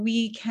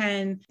we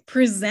can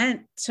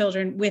present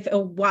children with a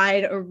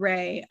wide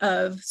array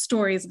of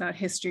stories about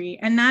history.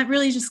 And that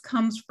really just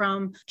comes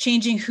from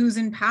changing who's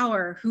in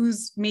power,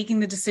 who's making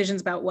the decisions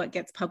about what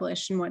gets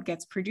published and what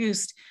gets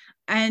produced,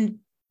 and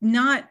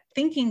not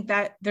thinking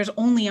that there's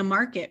only a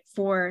market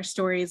for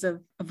stories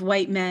of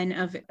white men,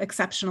 of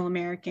exceptional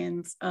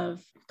Americans,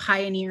 of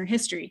pioneer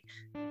history.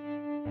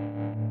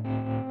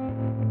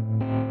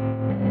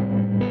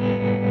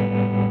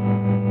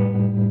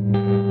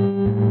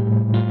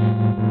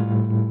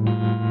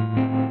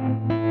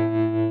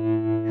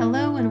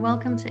 Hello and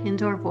welcome to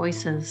Indoor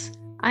Voices.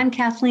 I'm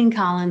Kathleen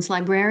Collins,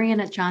 librarian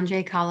at John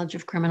Jay College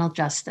of Criminal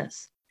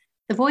Justice.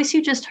 The voice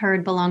you just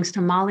heard belongs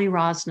to Molly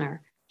Rosner,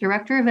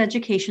 Director of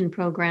Education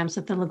Programs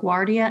at the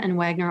LaGuardia and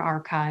Wagner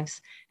Archives,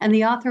 and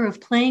the author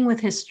of Playing with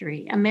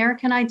History,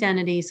 American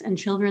Identities and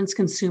Children's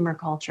Consumer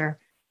Culture,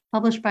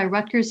 published by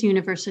Rutgers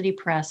University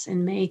Press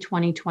in May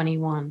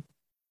 2021.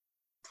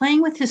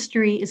 Playing with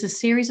History is a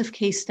series of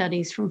case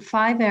studies from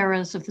 5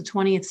 eras of the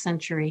 20th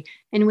century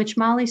in which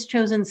Molly's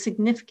chosen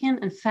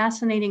significant and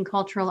fascinating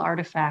cultural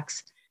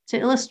artifacts to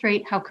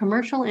illustrate how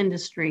commercial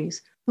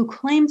industries, who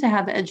claim to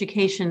have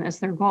education as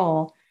their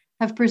goal,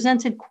 have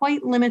presented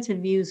quite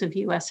limited views of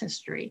U.S.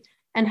 history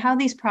and how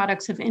these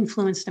products have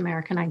influenced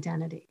American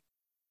identity.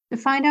 To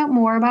find out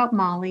more about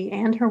Molly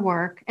and her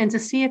work, and to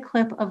see a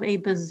clip of a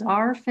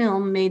bizarre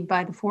film made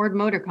by the Ford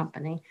Motor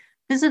Company,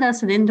 visit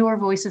us at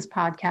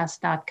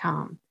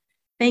indoorvoicespodcast.com.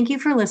 Thank you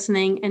for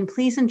listening, and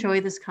please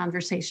enjoy this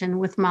conversation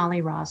with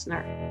Molly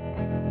Rosner.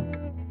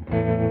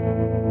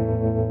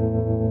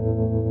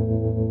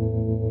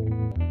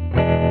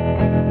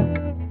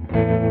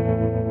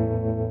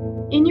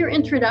 In your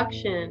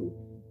introduction,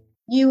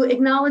 you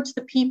acknowledge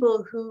the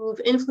people who've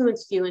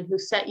influenced you and who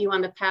set you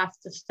on the path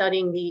to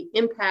studying the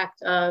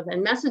impact of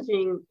and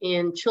messaging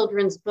in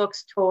children's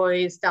books,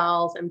 toys,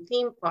 dolls, and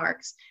theme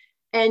parks.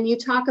 And you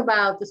talk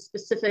about the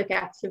specific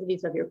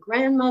activities of your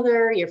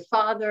grandmother, your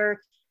father,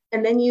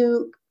 and then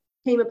you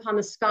came upon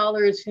the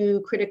scholars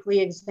who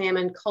critically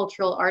examined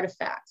cultural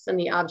artifacts and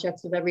the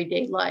objects of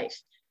everyday life.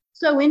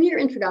 So in your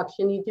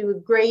introduction, you do a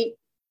great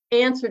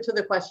answer to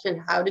the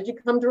question, how did you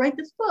come to write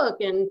this book?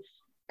 And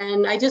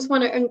I just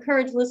want to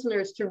encourage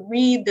listeners to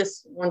read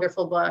this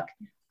wonderful book.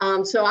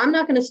 So I'm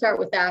not going to start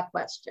with that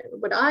question.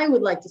 What I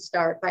would like to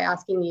start by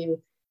asking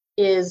you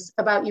is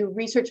about your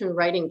research and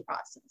writing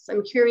process.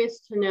 I'm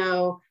curious to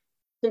know,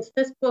 since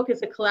this book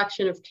is a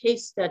collection of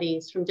case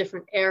studies from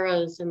different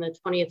eras in the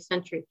 20th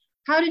century,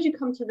 how did you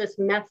come to this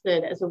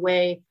method as a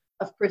way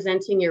of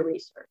presenting your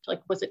research?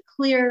 Like, was it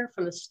clear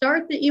from the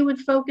start that you would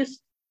focus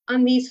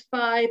on these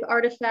 5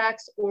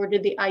 artifacts, or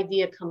did the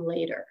idea come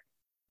later?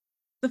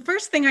 The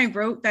first thing I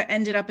wrote that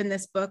ended up in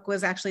this book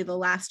was actually the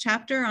last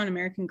chapter on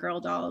American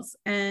Girl dolls.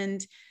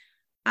 And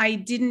I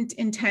didn't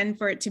intend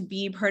for it to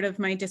be part of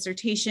my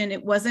dissertation.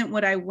 It wasn't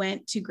what I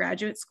went to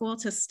graduate school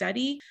to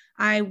study.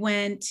 I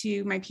went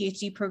to my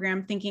PhD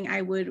program thinking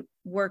I would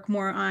work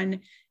more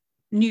on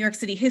New York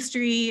City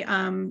history,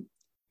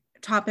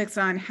 topics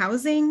on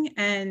housing.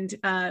 And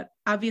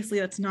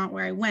obviously that's not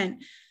where I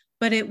went.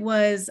 But it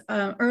was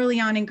early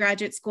on in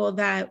graduate school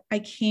that I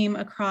came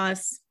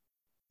across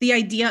the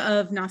idea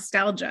of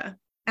nostalgia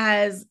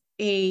as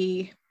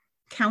a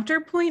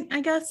counterpoint,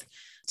 I guess,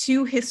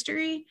 to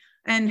history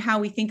and how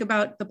we think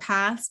about the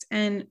past.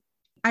 And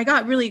I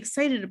got really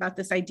excited about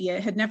this idea.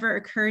 It had never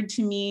occurred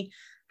to me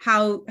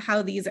how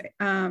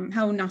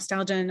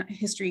nostalgia and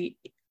history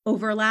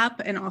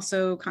overlap and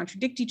also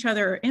contradict each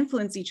other or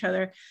influence each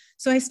other.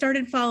 So I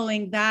started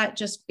following that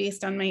just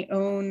based on my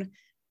own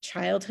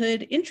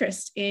childhood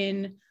interest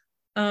in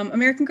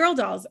American Girl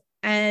dolls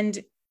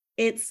and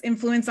its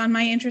influence on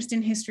my interest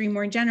in history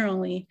more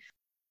generally.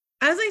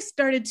 As I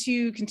started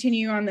to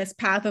continue on this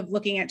path of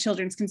looking at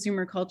children's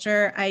consumer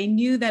culture, I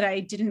knew that I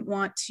didn't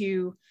want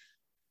to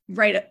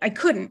I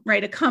couldn't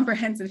write a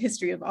comprehensive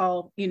history of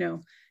all,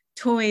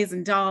 toys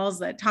and dolls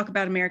that talk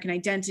about American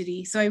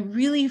identity. So I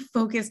really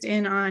focused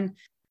in on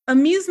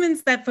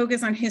amusements that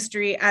focus on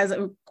history as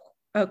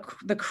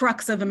the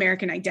crux of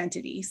American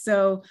identity.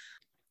 So,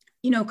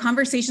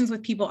 conversations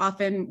with people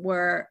often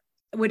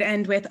would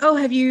end with, oh,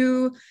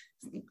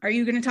 are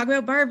you going to talk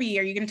about Barbie?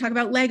 Are you going to talk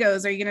about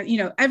Legos? Are you going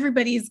to,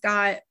 everybody's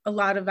got a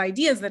lot of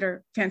ideas that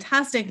are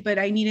fantastic, but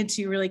I needed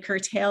to really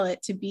curtail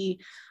it to be,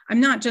 I'm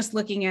not just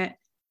looking at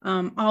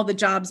all the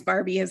jobs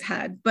Barbie has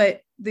had, but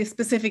the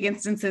specific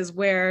instances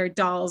where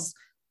dolls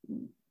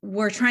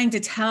were trying to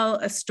tell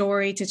a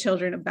story to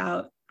children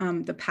about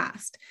the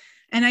past.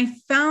 And I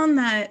found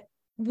that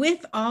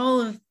with all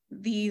of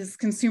these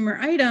consumer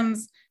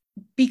items,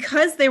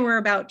 because they were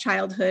about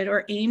childhood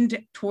or aimed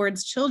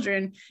towards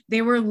children,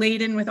 they were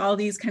laden with all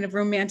these kind of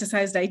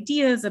romanticized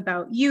ideas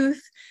about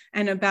youth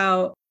and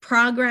about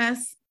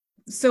progress.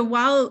 So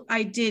while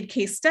I did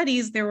case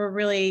studies, there were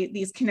really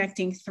these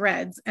connecting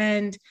threads.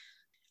 And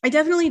I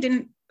definitely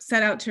didn't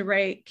set out to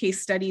write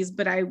case studies,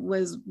 but I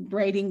was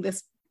writing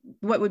this,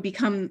 what would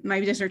become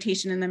my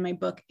dissertation and then my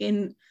book,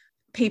 in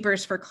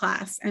papers for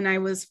class, and I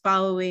was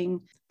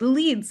following the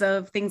leads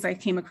of things I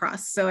came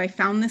across. So I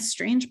found this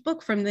strange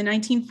book from the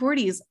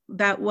 1940s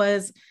that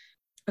was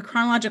a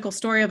chronological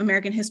story of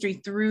American history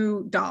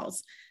through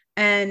dolls.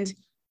 And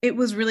it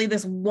was really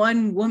this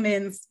one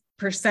woman's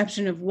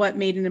perception of what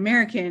made an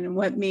American and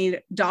what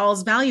made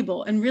dolls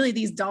valuable. And really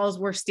these dolls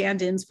were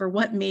stand-ins for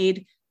what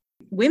made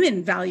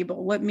women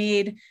valuable, what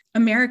made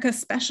America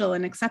special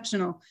and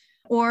exceptional.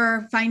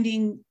 Or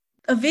finding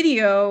a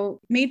video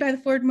made by the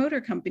Ford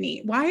Motor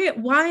Company.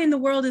 Why in the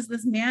world is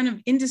this man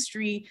of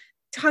industry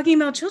talking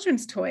about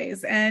children's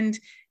toys and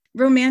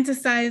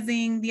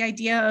romanticizing the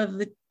idea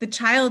of the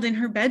child in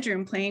her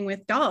bedroom playing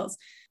with dolls?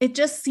 It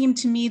just seemed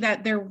to me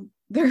that there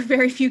are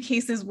very few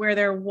cases where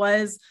there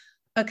was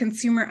a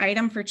consumer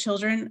item for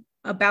children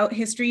about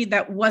history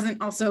that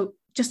wasn't also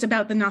just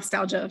about the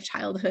nostalgia of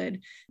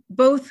childhood.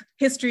 Both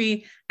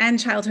history and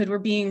childhood were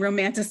being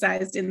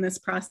romanticized in this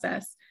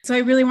process. So I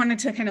really wanted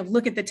to kind of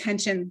look at the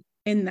tension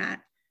in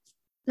that.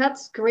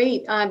 That's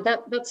great.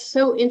 That's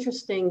so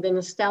interesting, the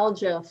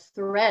nostalgia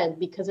thread,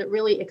 because it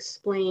really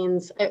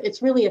explains,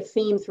 it's really a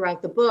theme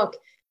throughout the book.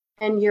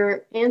 And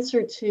your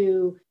answer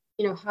to,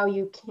 how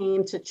you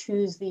came to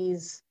choose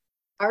these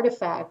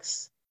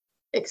artifacts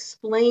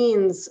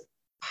explains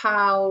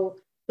how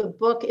the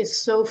book is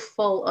so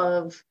full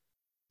of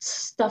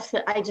stuff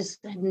that I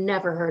just had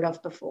never heard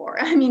of before.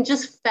 I mean,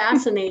 just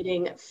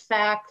fascinating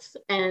facts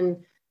and,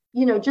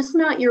 just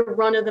not your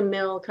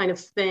run-of-the-mill kind of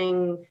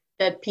thing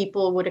that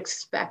people would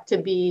expect to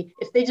be.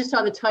 If they just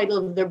saw the title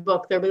of their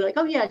book, they'll be like,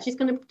 oh yeah, she's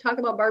going to talk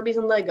about Barbies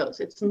and Legos.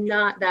 It's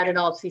not that at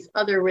all. It's these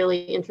other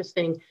really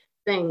interesting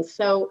things.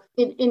 So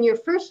in your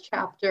first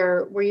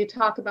chapter, where you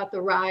talk about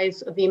the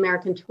rise of the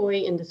American toy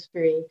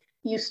industry,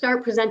 you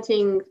start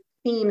presenting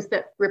themes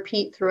that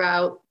repeat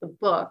throughout the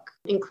book,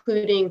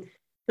 including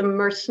the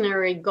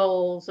mercenary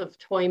goals of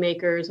toy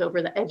makers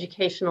over the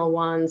educational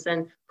ones,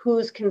 and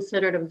who's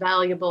considered a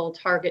valuable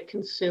target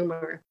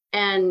consumer.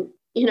 And,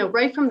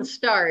 right from the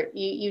start,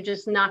 you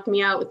just knocked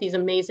me out with these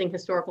amazing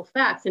historical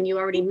facts. And you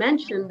already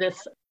mentioned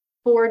this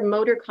Ford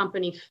Motor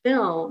Company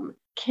film.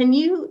 Can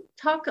you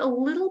talk a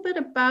little bit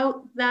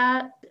about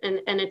that and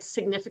its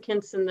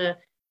significance in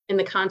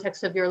the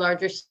context of your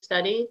larger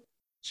study?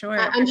 Sure.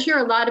 I'm sure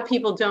a lot of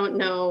people don't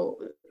know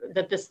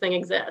that this thing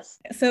exists.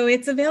 So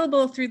it's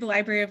available through the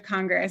Library of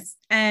Congress,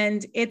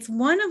 and it's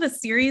one of a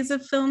series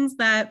of films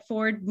that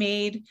Ford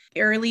made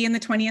early in the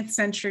 20th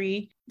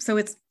century. So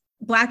it's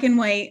black and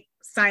white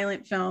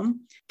silent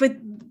film, but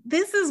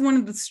this is one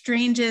of the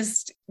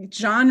strangest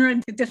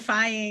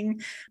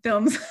genre-defying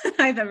films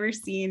I've ever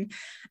seen.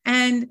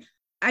 And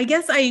I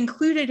guess I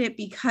included it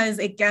because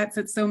it gets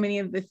at so many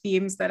of the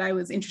themes that I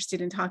was interested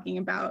in talking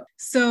about.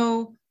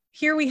 So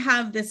here we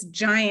have this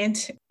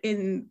giant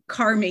in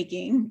car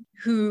making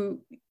who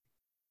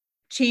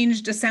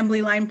changed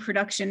assembly line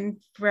production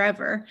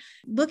forever,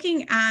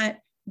 looking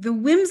at the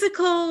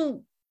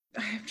whimsical,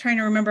 I'm trying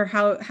to remember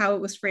how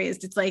it was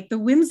phrased. It's like the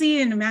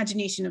whimsy and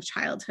imagination of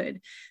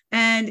childhood.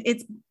 And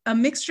it's a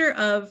mixture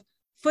of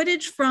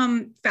footage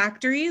from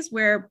factories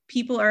where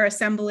people are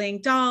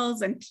assembling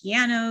dolls and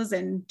pianos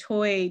and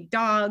toy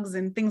dogs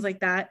and things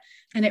like that.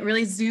 And it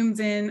really zooms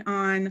in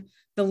on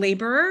the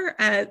laborer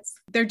as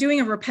they're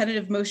doing a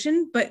repetitive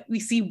motion, but we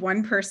see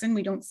one person,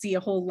 we don't see a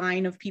whole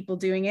line of people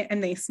doing it,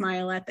 and they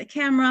smile at the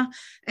camera.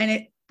 And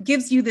it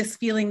gives you this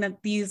feeling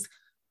that these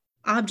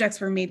objects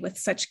were made with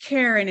such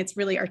care, and it's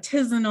really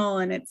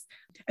artisanal.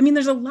 And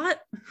there's a lot.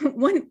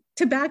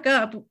 To back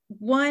up,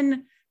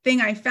 one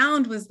thing I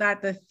found was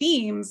that the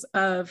themes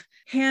of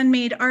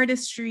handmade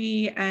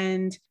artistry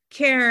and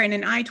care and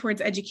an eye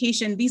towards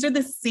education, these are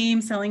the same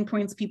selling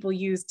points people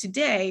use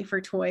today for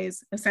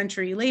toys a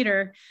century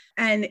later.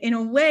 And in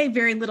a way,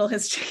 very little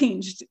has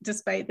changed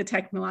despite the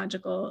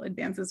technological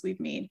advances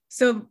we've made.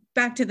 So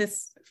back to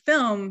this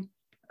film,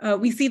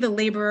 we see the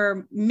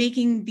laborer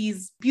making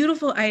these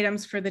beautiful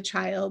items for the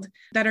child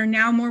that are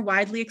now more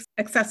widely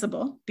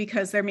accessible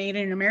because they're made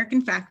in an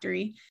American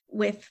factory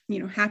with,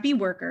 happy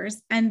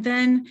workers. And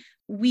then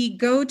we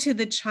go to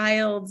the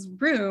child's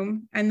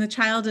room, and the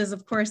child is,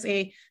 of course,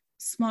 a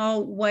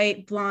small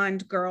white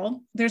blonde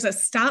girl. There's a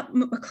stop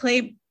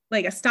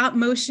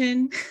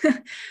motion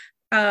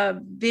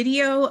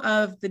video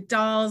of the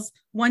dolls,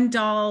 one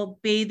doll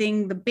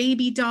bathing the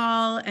baby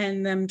doll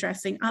and them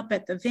dressing up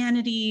at the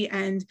vanity,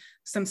 and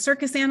some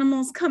circus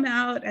animals come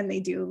out and they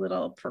do a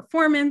little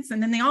performance,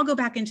 and then they all go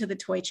back into the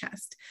toy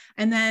chest.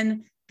 And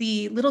then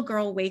the little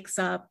girl wakes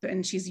up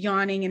and she's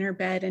yawning in her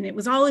bed, and it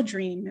was all a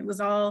dream. It was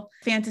all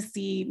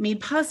fantasy made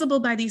possible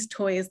by these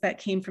toys that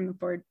came from the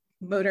Ford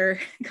Motor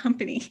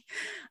Company.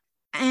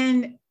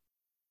 And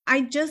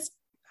I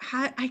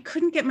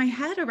couldn't get my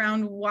head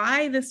around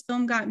why this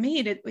film got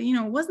made. It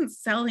wasn't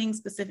selling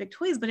specific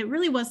toys, but it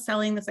really was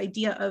selling this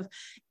idea of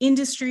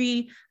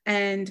industry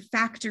and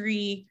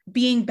factory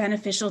being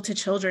beneficial to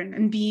children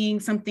and being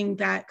something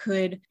that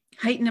could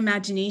heighten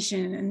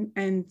imagination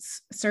and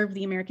serve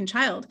the American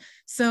child.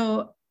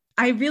 So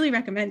I really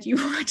recommend you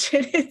watch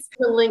it. It's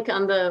the link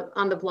on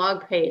the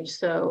blog page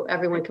so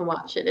everyone can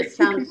watch it. It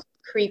sounds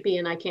creepy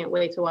and I can't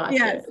wait to watch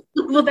Yes. it.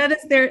 Well, that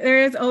is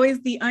there is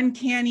always the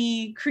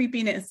uncanny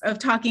creepiness of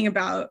talking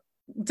about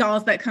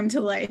dolls that come to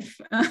life.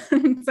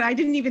 So I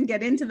didn't even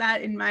get into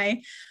that in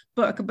my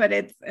book, but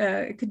it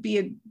could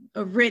be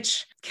a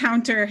rich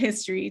counter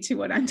history to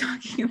what I'm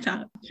talking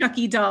about.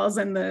 Chucky dolls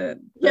and the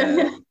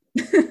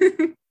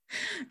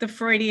the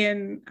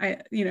Freudian,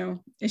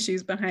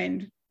 issues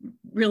behind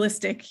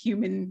realistic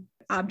human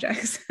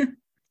objects.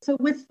 So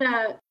with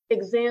that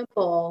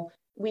example,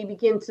 we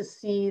begin to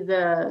see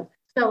the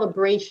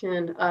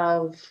celebration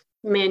of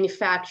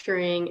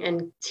manufacturing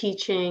and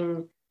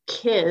teaching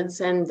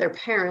kids and their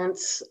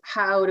parents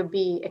how to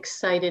be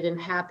excited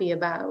and happy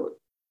about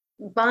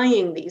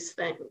buying these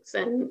things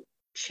and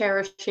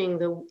cherishing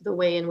the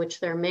way in which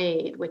they're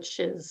made, which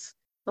is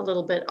a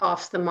little bit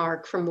off the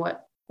mark from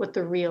what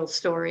the real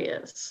story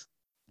is.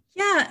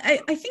 Yeah,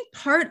 I think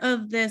part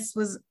of this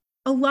was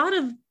a lot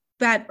of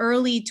that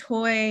early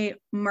toy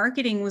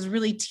marketing was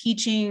really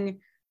teaching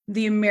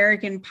the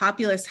American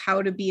populace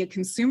how to be a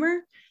consumer,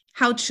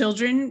 how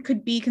children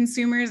could be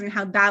consumers, and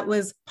how that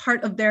was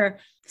part of their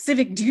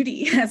civic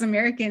duty as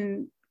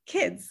American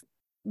kids,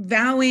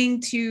 vowing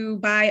to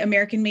buy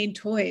American-made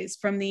toys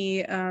from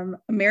the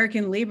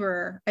American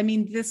laborer. I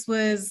mean, this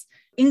was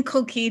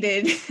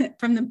inculcated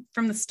from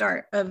the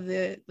start of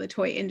the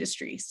toy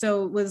industry.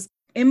 So it was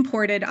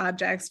imported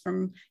objects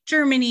from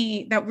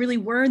Germany that really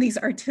were these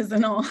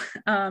artisanal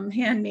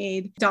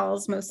handmade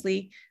dolls,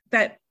 mostly,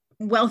 that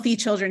wealthy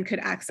children could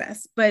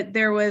access. But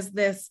there was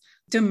this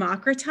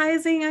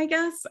democratizing, I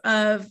guess,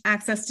 of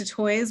access to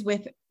toys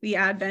with the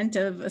advent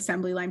of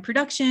assembly line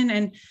production,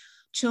 and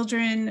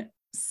children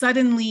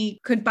suddenly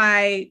could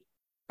buy,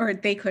 or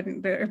they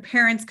couldn't, but their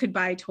parents could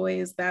buy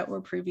toys that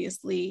were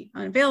previously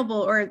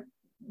unavailable, or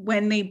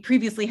when they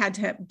previously had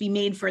to be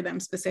made for them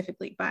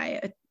specifically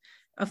by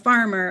a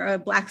farmer, a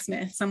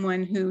blacksmith,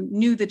 someone who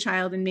knew the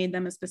child and made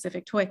them a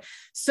specific toy.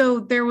 So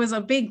there was a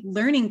big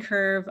learning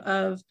curve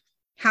of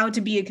how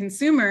to be a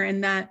consumer,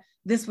 and that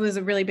this was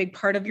a really big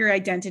part of your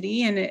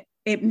identity, and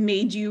it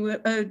made you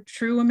a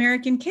true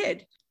American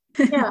kid.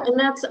 Yeah, and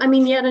that's, I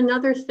mean, yet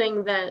another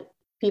thing that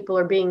people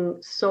are being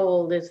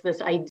sold is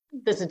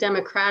this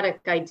democratic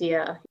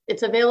idea.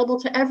 It's available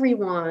to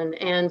everyone,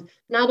 and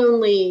not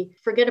only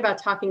forget about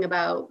talking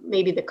about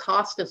maybe the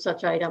cost of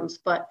such items,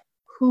 but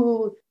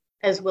who,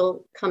 as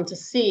we'll come to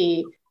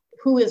see,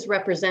 who is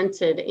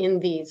represented in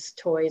these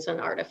toys and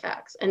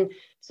artifacts. And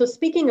so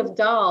speaking of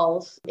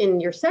dolls,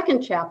 in your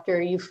second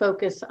chapter, you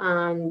focus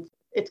on,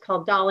 it's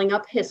called Dolling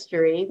Up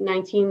History,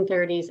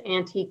 1930s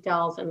Antique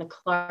Dolls and the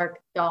Clark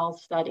Doll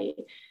Study.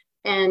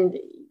 And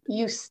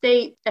you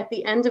state at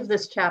the end of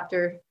this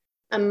chapter,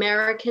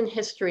 American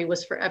history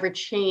was forever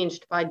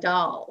changed by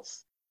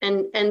dolls.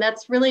 And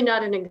that's really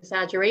not an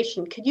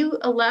exaggeration. Could you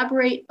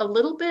elaborate a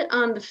little bit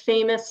on the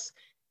famous,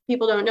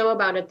 people don't know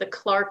about it, the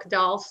Clark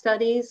Doll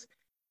Studies,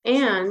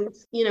 and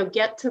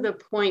get to the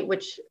point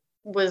which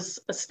was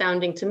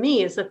astounding to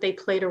me, is that they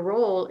played a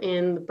role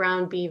in the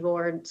Brown v.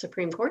 Board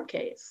Supreme Court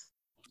case.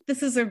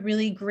 This is a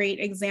really great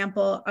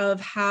example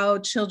of how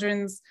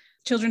children's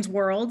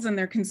worlds and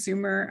their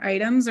consumer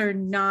items are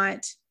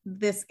not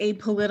this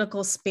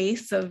apolitical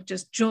space of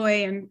just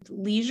joy and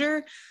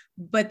leisure,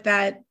 but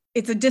that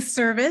it's a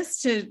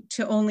disservice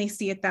to only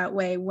see it that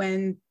way,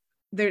 when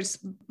there's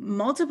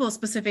multiple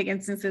specific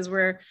instances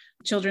where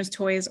children's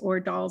toys or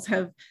dolls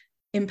have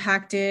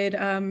impacted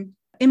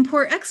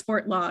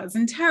import-export laws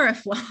and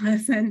tariff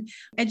laws and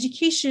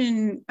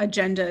education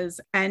agendas,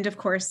 and of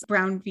course,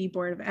 Brown v.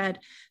 Board of Ed.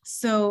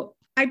 So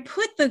I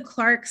put the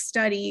Clark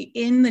study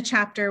in the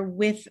chapter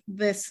with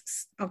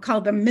this, I'll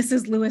call them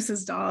Mrs.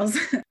 Lewis's dolls,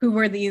 who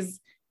were these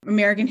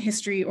American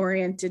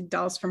history-oriented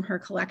dolls from her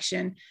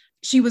collection.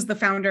 She was the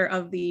founder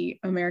of the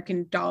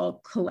American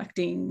Doll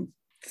Collecting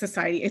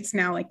Society. It's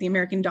now like the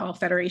American Doll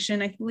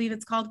Federation, I believe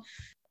it's called.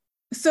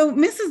 So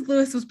Mrs.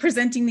 Lewis was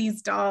presenting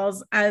these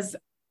dolls as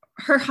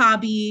her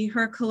hobby,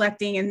 her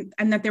collecting,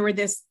 and that there were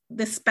this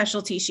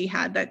specialty she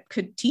had that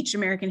could teach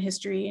American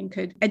history and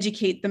could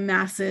educate the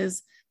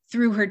masses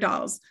through her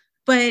dolls.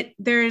 But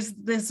there's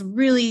this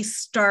really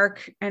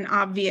stark and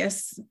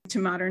obvious, to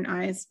modern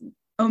eyes,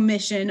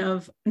 omission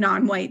of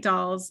non-white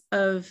dolls,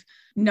 of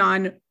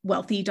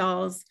non-wealthy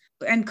dolls.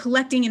 And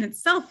collecting in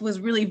itself was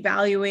really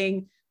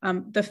valuing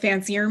the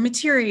fancier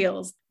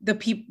materials,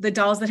 the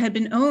dolls that had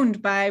been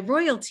owned by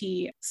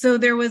royalty. So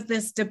there was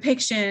this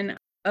depiction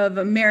of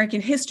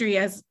American history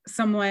as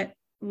somewhat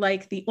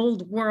like the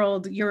old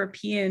world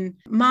European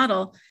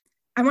model.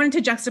 I wanted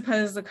to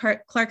juxtapose the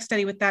Clark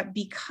study with that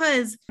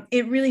because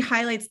it really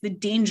highlights the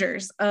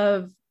dangers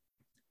of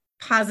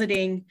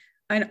positing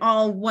an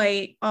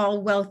all-white,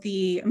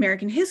 all-wealthy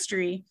American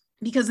history.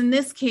 Because in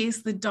this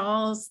case, the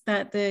dolls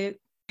that the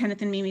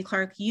Kenneth and Mamie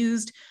Clark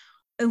used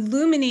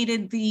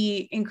illuminated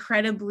the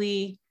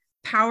incredibly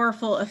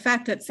powerful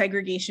effect that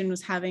segregation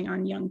was having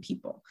on young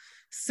people.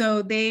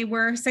 So they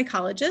were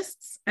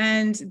psychologists,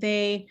 and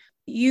they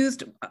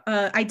used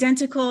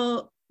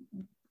identical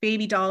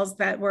baby dolls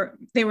they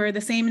were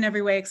the same in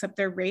every way except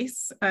their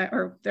race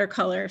or their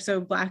color, so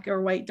black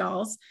or white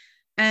dolls.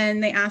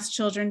 And they asked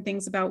children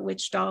things about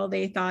which doll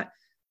they thought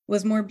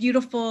was more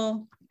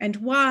beautiful and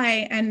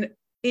why. And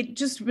it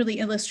just really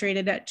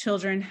illustrated that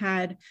children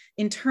had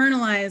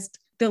internalized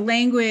the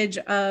language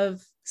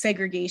of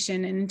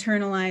segregation and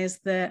internalized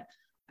the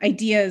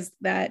ideas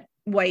that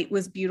white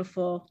was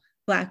beautiful,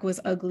 Black was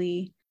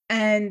ugly.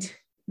 And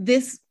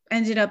this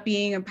ended up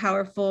being a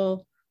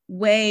powerful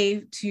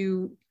way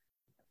to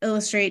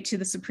illustrate to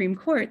the Supreme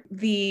Court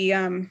the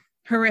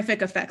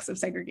horrific effects of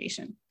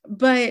segregation.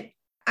 But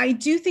I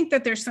do think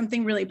that there's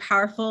something really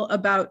powerful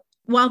about,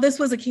 while this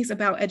was a case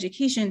about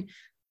education,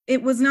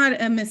 it was not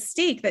a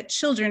mistake that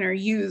children are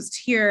used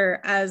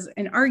here as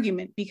an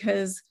argument,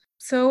 because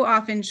so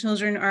often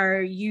children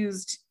are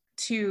used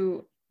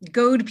to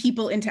goad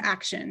people into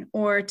action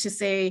or to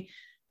say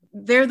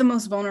they're the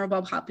most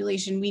vulnerable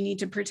population, we need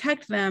to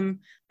protect them.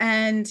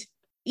 And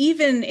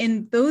even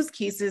in those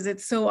cases,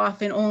 it's so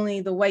often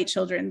only the white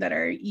children that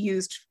are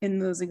used in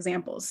those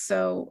examples.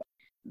 So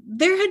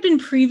there had been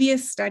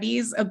previous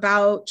studies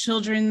about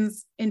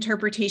children's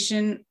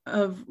interpretation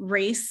of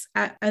race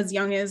as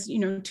young as,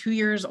 2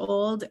 years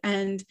old,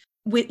 and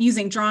with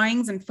using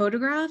drawings and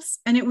photographs.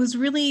 And it was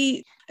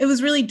really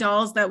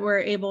dolls that were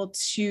able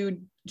to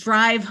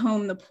drive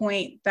home the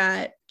point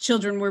that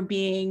children were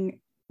being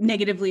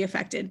negatively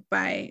affected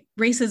by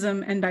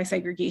racism and by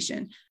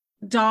segregation.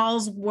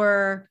 Dolls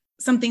were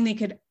something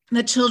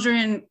that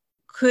children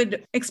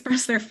could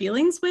express their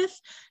feelings with,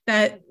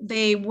 that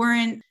they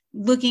weren't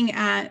looking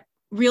at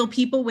real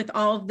people with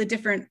all of the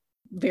different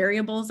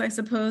variables, I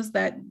suppose,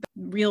 that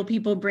real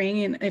people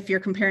bring. And if you're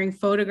comparing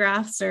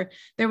photographs, or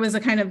there was a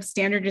kind of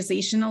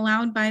standardization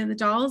allowed by the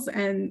dolls,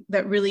 and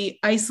that really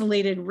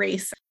isolated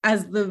race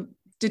as the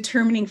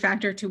determining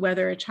factor to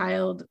whether a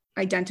child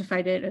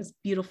identified it as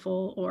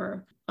beautiful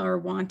or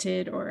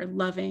wanted or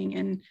loving.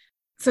 And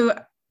so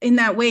in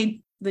that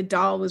way, the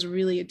doll was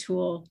really a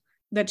tool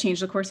that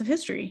changed the course of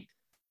history.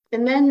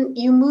 And then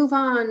you move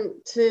on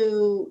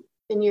to,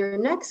 in your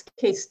next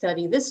case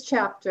study, this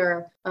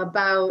chapter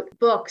about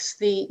books,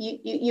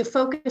 you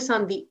focus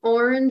on the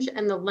orange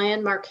and the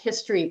landmark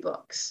history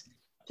books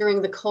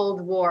during the Cold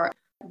War.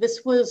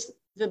 This was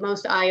the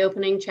most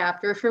eye-opening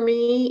chapter for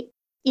me.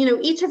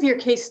 Each of your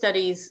case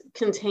studies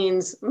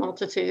contains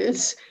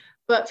multitudes,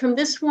 but from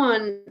this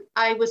one,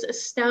 I was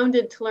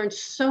astounded to learn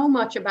so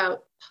much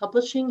about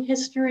publishing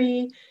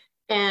history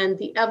and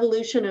the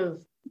evolution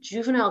of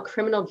juvenile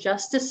criminal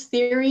justice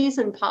theories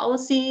and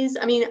policies.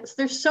 I mean,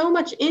 there's so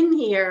much in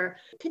here.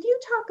 Could you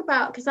talk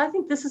about, because I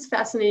think this is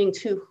fascinating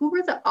too, who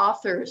were the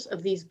authors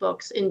of these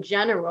books in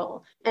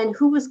general, and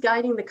who was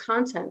guiding the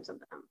content of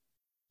them?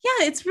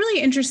 Yeah, it's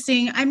really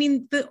interesting. I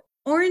mean, the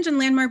orange and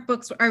landmark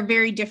books are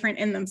very different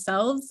in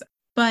themselves,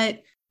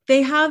 but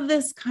they have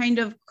this kind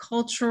of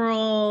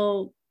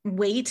cultural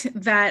weight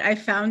that I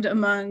found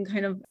among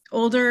kind of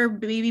older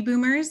baby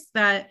boomers,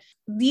 that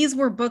these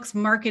were books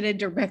marketed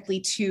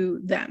directly to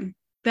them,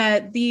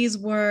 that these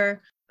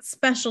were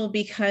special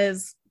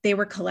because they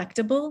were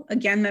collectible.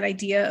 Again, that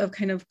idea of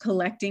kind of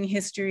collecting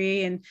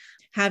history and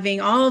having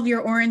all of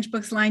your orange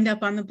books lined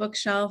up on the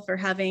bookshelf, or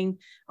having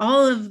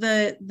all of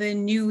the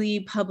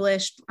newly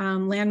published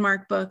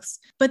landmark books.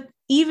 But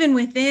even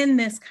within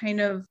this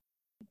kind of,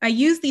 I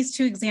use these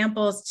two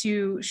examples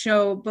to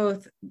show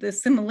both the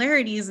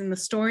similarities in the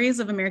stories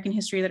of American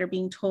history that are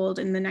being told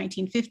in the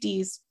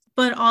 1950s,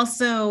 but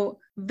also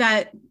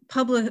that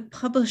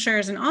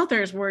publishers and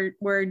authors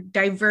were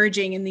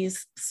diverging in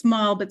these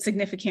small but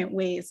significant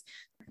ways.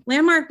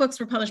 Landmark books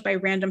were published by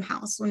Random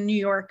House, a New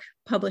York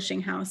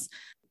publishing house,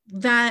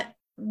 that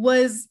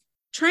was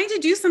trying to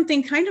do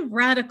something kind of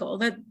radical,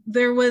 that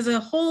there was a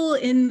hole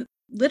in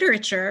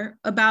literature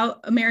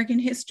about American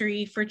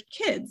history for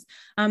kids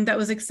that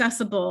was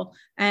accessible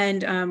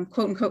and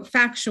quote unquote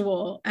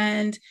factual.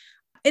 And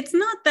it's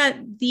not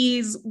that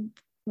these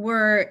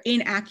were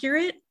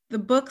inaccurate. The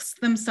books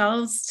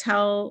themselves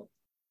tell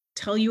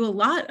you a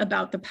lot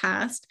about the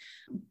past,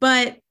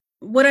 but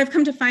what I've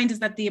come to find is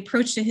that the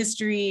approach to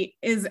history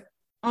is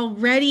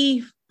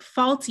already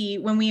faulty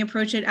when we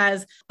approach it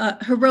as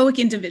heroic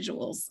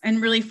individuals,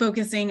 and really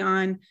focusing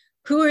on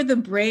who are the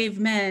brave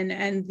men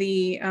and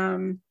the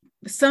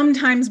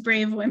sometimes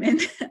brave women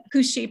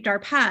who shaped our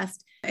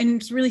past.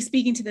 And it's really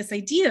speaking to this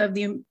idea of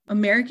the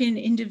American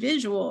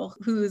individual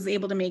who is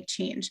able to make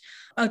change.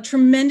 A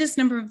tremendous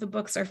number of the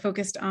books are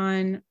focused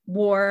on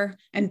war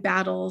and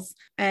battles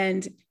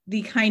and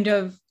the kind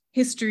of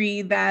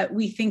history that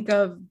we think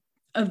of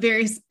a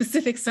very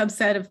specific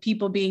subset of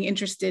people being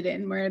interested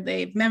in, where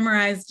they've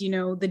memorized,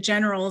 the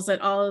generals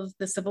at all of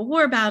the Civil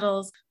War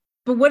battles.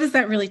 But what is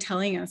that really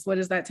telling us? What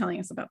is that telling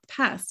us about the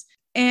past?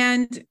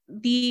 And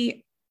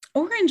the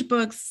orange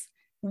books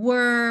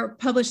were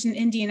published in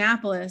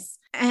Indianapolis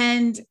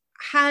and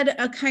had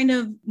a kind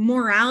of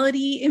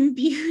morality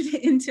imbued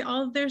into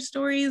all of their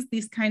stories,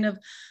 these kind of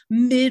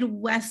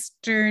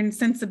Midwestern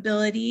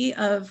sensibility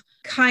of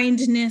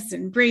kindness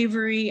and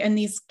bravery, and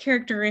these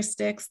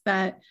characteristics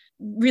that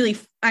really,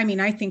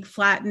 I think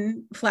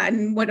flatten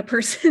what a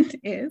person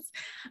is.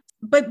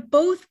 but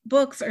both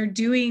books are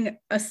doing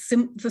the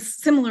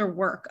similar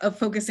work of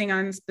focusing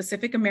on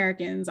specific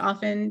Americans,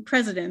 often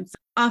presidents,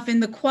 often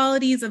the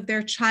qualities of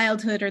their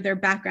childhood or their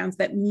backgrounds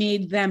that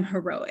made them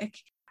heroic,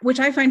 which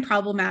I find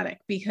problematic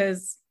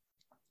because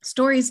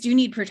stories do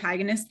need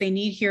protagonists. They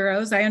need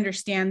heroes. I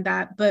understand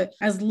that. But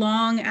as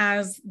long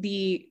as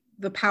the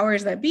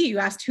powers that be, you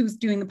asked who's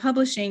doing the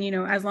publishing,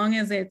 as long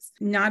as it's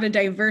not a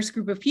diverse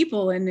group of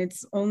people and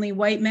it's only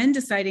white men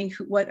deciding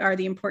what are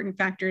the important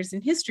factors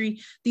in history,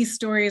 these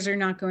stories are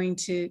not going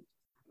to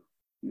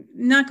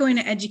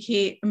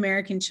educate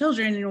American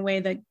children in a way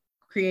that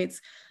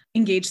creates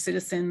engaged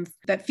citizens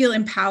that feel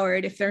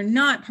empowered if they're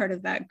not part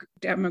of that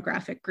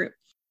demographic group.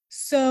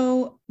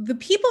 So the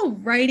people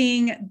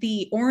writing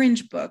the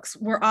orange books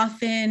were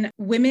often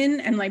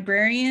women and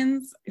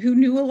librarians who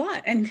knew a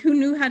lot and who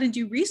knew how to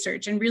do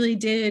research and really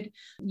did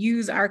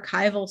use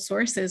archival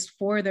sources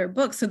for their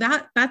books. So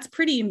that's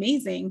pretty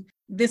amazing.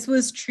 This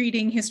was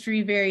treating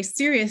history very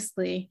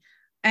seriously.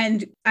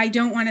 And I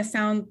don't want to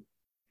sound,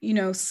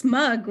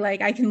 smug,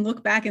 like I can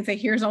look back and say,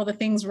 here's all the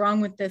things wrong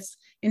with this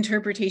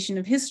interpretation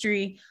of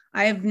history.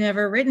 I have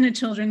never written a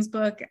children's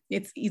book.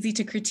 It's easy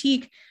to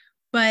critique,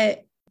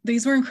 but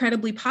these were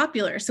incredibly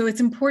popular. So it's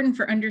important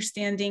for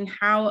understanding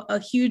how a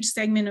huge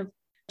segment of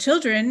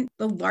children,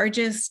 the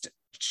largest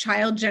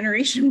child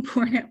generation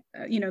born,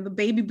 the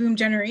baby boom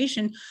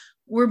generation,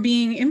 were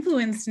being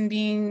influenced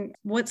and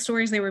what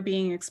stories they were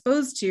being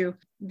exposed to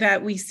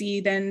that we see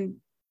then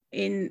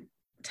in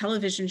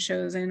television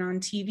shows and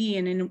on TV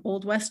and in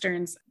old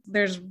Westerns.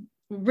 There's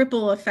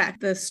ripple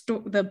effect.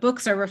 The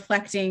books are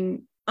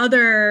reflecting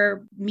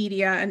other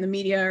media and the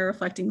media are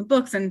reflecting the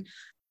books. And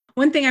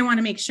one thing I want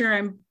to make sure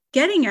I'm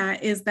getting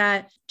at is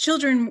that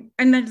children,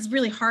 and that is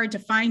really hard to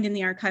find in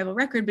the archival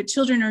record, but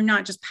children are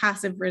not just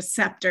passive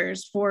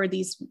receptors for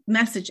these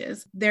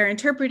messages. They're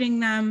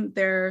interpreting them,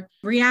 they're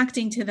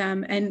reacting to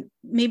them, and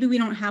maybe we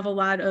don't have a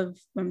lot of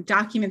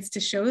documents to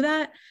show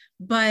that,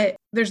 but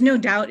there's no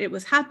doubt it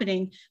was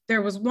happening.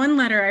 There was one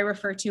letter I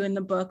refer to in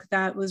the book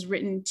that was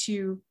written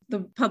to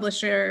the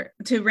publisher,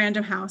 to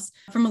Random House,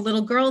 from a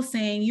little girl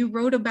saying, you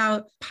wrote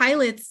about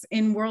pilots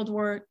in World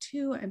War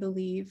II, I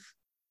believe.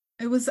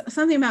 It was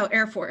something about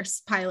Air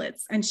Force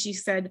pilots. And she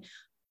said,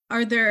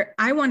 I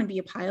want to be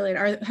a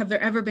pilot. Have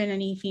there ever been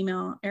any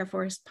female Air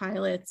Force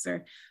pilots?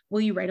 Or will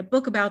you write a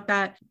book about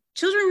that?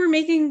 Children were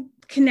making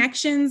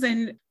connections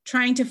and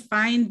trying to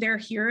find their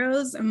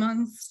heroes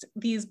amongst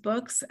these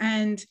books.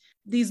 And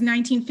these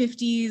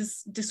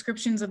 1950s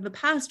descriptions of the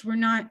past were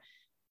not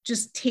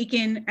just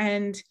taken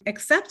and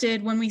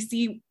accepted when we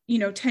see,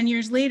 10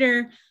 years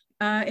later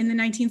in the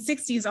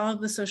 1960s, all of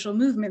the social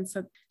movements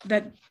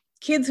that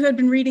kids who had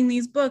been reading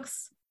these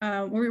books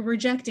were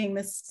rejecting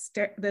this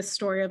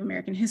story of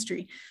American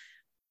history.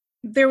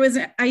 There was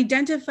an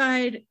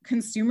identified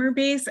consumer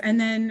base, and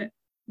then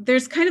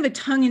there's kind of a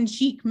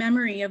tongue-in-cheek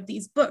memory of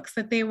these books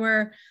that they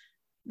were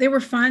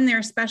fun, they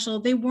were special.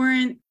 They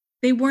weren't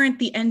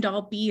the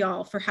end-all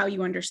be-all for how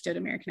you understood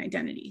American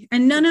identity.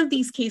 And none of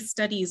these case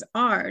studies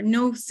are.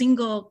 No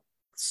single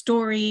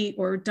story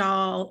or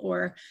doll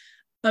or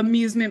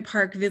amusement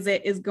park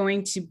visit is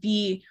going to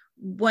be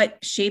what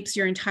shapes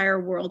your entire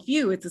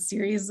worldview. It's a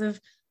series of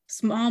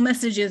small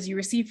messages you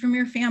receive from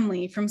your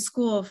family, from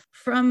school,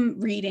 from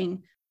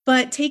reading.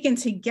 But taken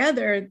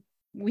together,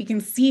 we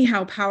can see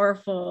how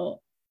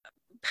powerful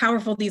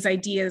these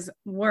ideas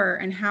were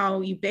and how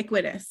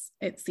ubiquitous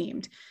it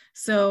seemed.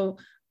 So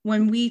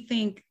when we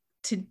think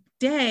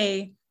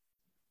today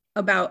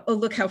about, oh,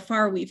 look how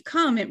far we've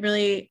come, it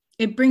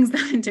brings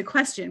that into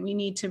question. We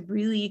need to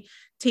really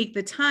take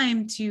the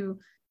time to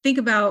think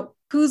about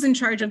who's in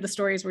charge of the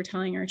stories we're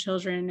telling our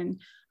children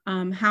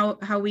and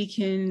how we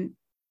can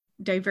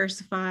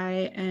diversify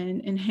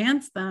and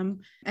enhance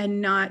them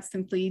and not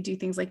simply do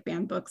things like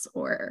ban books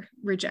or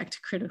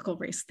reject critical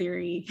race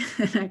theory.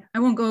 I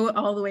won't go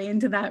all the way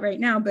into that right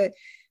now, but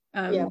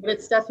but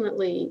it's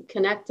definitely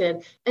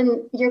connected.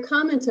 And your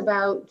comment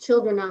about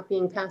children not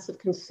being passive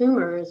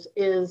consumers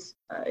is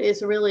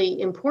really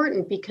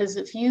important, because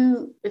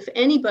if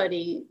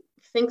anybody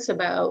thinks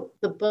about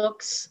the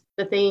books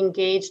that they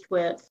engaged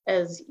with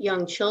as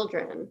young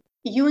children,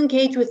 you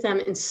engage with them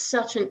in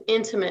such an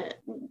intimate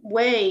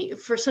way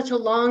for such a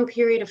long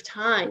period of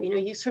time.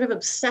 You sort of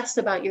obsess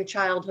about your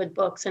childhood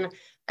books. And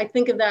I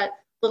think of that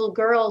little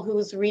girl who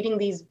was reading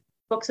these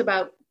books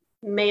about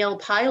male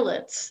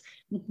pilots.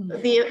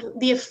 Mm-hmm.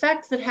 The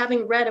effect that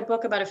having read a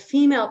book about a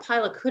female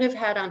pilot could have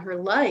had on her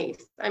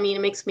life. I mean,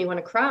 it makes me want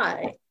to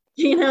cry,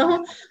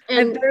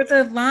 And there's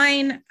a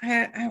line,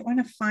 I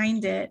want to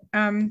find it.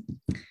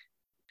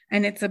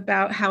 And it's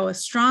about how a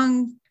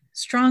strong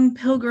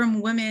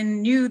Pilgrim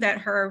woman knew that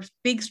her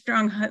big,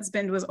 strong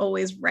husband was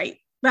always right.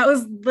 That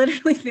was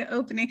literally the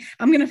opening.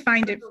 I'm going to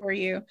find it for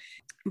you.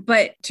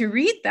 But to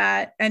read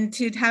that and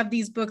to have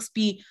these books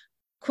be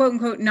quote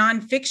unquote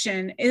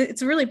nonfiction,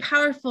 it's a really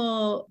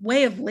powerful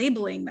way of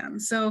labeling them.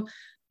 So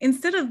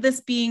instead of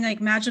this being like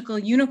magical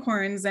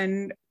unicorns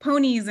and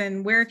ponies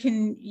and where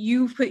can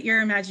you put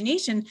your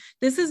imagination,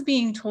 this is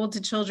being told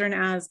to children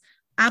as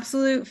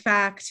absolute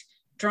fact,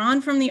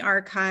 drawn from the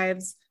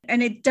archives,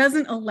 and it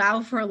doesn't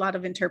allow for a lot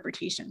of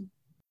interpretation.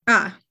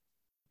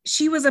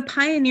 She was a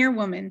pioneer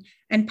woman,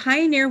 and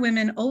pioneer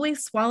women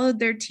always swallowed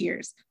their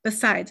tears.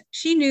 Besides,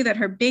 she knew that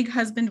her big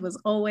husband was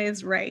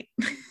always right.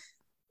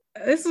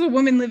 This is a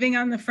woman living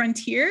on the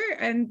frontier,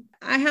 and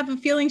I have a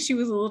feeling she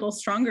was a little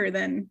stronger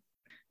than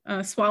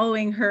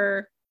swallowing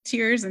her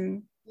tears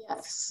and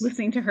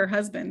listening to her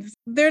husband.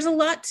 There's a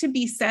lot to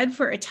be said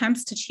for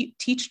attempts to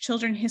teach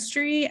children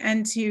history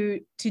and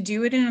to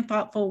do it in a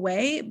thoughtful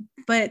way,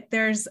 but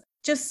there's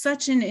just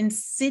such an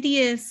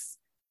insidious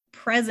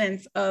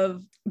presence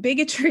of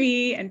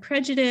bigotry and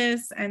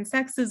prejudice and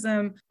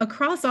sexism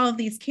across all of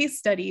these case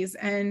studies.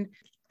 And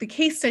the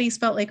case studies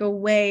felt like a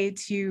way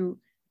to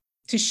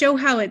show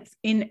how it's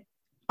in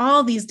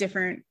all these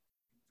different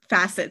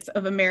facets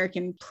of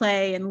American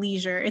play and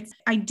leisure.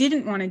 I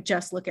didn't want to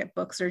just look at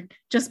books or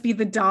just be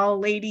the doll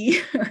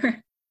lady.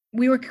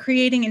 We were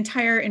creating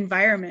entire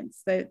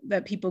environments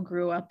that people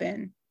grew up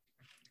in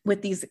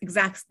with these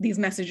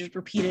messages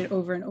repeated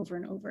over and over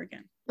and over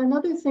again.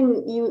 Another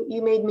thing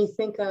you made me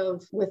think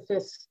of with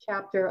this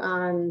chapter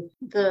on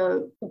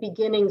the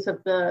beginnings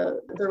of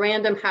the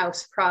Random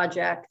House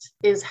Project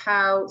is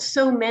how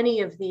so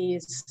many of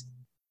these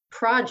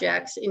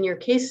projects in your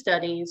case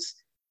studies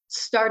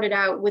started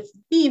out with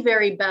the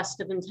very best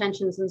of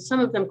intentions, and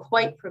some of them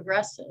quite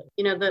progressive.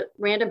 The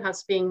Random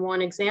House being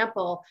one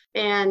example,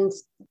 and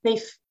they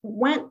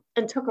went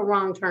and took a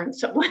wrong turn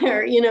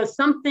somewhere.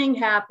 Something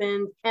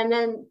happened. And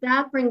then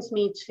that brings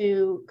me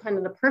to kind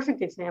of the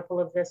perfect example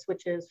of this,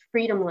 which is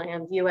Freedom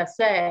Land,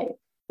 USA,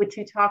 which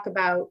you talk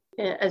about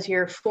as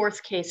your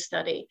fourth case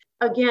study.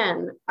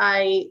 Again,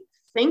 I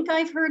think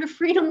I've heard of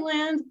Freedom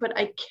Land, but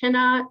I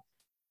cannot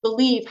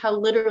believe how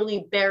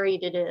literally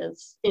buried it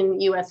is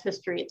in US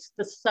history. It's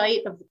the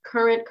site of the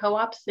current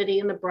co-op city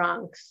in the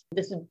Bronx,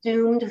 this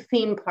doomed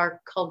theme park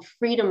called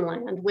Freedom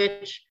Land,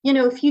 which,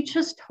 if you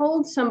just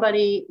told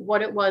somebody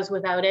what it was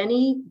without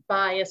any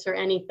bias or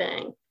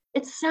anything,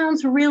 it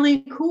sounds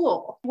really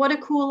cool. What a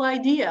cool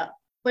idea.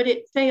 But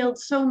it failed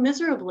so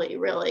miserably,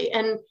 really.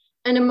 And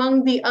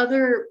among the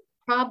other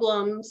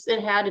problems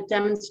it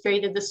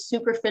demonstrated the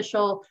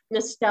superficial,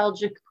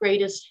 nostalgic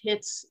greatest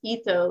hits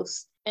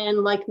ethos. And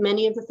like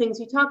many of the things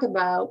you talk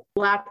about,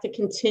 lacked a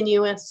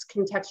continuous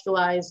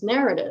contextualized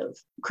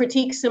narrative.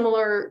 Critique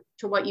similar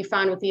to what you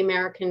found with the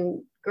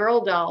American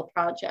Girl Doll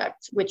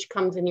Project, which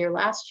comes in your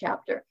last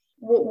chapter.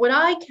 What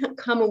I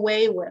come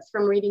away with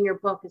from reading your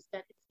book is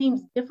that it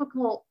seems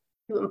difficult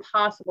to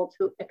impossible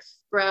to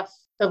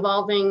express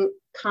evolving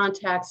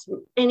context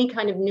in any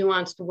kind of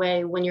nuanced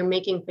way when you're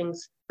making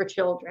things for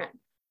children.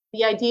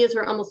 The ideas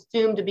are almost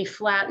doomed to be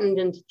flattened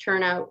and to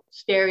churn out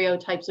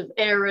stereotypes of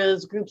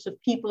eras, groups of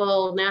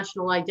people,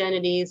 national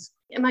identities.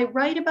 Am I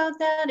right about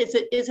that?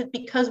 Is it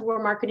because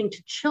we're marketing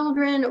to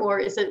children,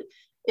 or is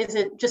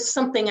it just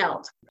something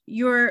else?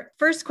 Your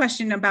first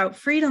question about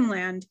Freedom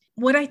Land,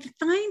 what I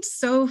find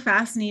so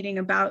fascinating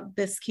about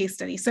this case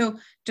study, so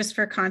just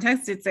for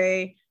context, it's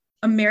a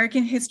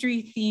American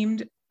history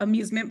themed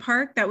amusement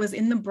park that was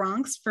in the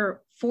Bronx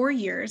for 4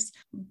 years,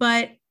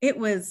 but it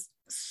was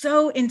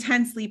so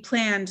intensely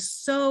planned,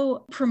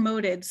 so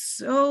promoted,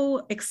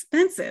 so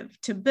expensive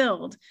to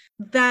build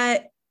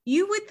that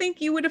you would think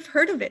you would have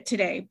heard of it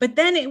today. But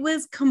then it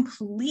was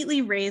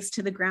completely razed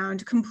to the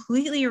ground,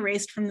 completely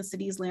erased from the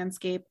city's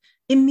landscape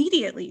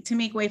immediately to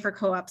make way for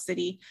Co-op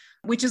City,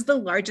 which is the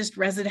largest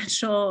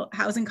residential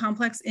housing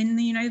complex in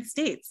the United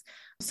States.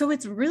 So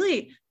it's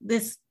really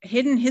this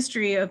hidden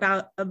history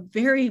about a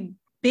very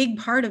big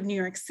part of New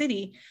York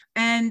City.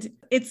 And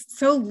it's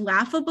so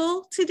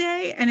laughable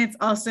today. And it's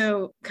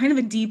also kind of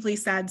a deeply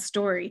sad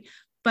story.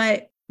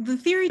 But the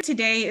theory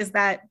today is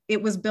that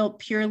it was built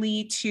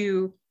purely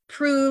to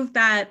prove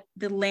that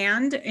the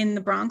land in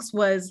the Bronx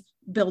was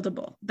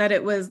buildable,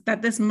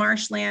 that this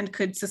marshland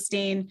could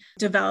sustain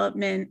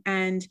development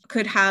and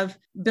could have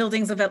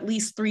buildings of at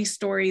least 3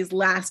 stories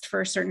last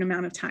for a certain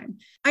amount of time.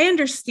 I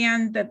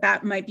understand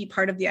that might be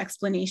part of the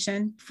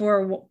explanation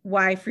for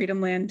why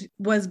Freedom Land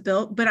was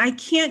built, but I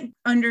can't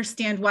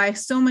understand why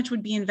so much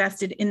would be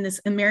invested in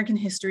this American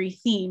history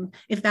theme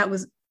if that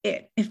was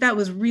it. If that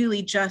was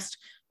really just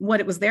what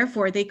it was there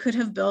for, they could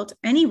have built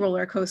any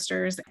roller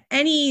coasters,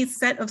 any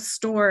set of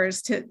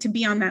stores to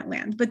be on that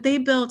land. But they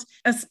built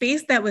a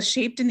space that was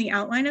shaped in the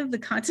outline of the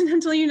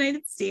continental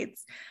United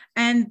States,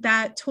 and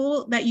that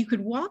you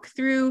could walk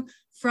through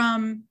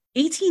from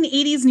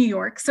 1880s New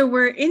York. So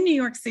we're in New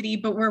York City,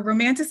 but we're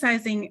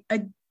romanticizing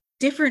a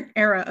different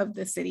era of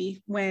the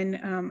city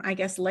when I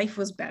guess life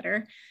was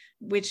better,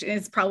 which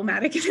is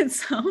problematic in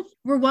itself.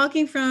 We're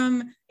walking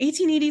from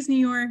 1880s New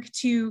York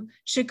to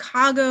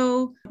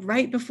Chicago,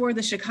 right before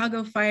the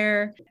Chicago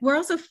fire. We're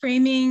also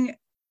framing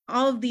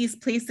all of these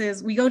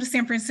places. We go to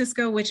San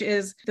Francisco, which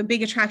is the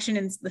big attraction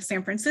in the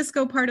San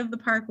Francisco part of the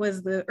park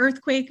was the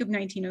earthquake of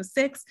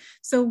 1906.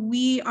 So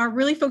we are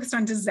really focused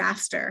on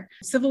disaster,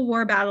 Civil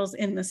War battles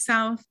in the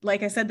South.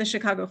 Like I said, the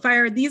Chicago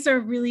fire, these are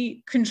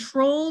really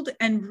controlled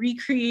and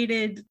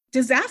recreated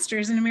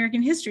disasters in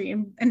American history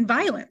and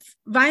violence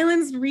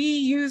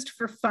reused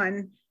for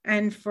fun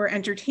and for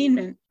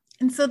entertainment.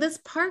 And so this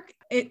park,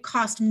 it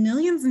cost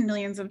millions and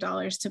millions of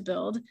dollars to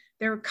build.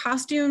 There were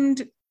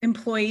costumed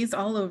employees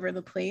all over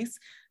the place.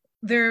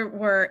 There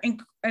were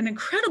an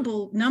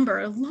incredible number,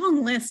 a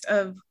long list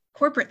of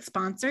corporate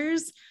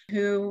sponsors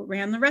who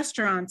ran the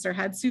restaurants or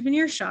had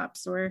souvenir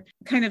shops or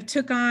kind of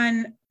took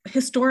on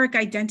historic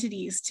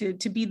identities to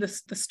be the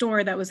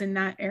store that was in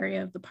that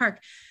area of the park.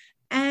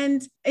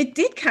 And it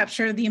did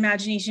capture the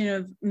imagination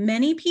of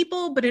many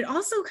people, but it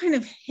also kind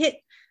of hit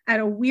at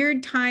a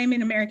weird time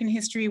in American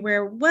history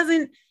where it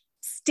wasn't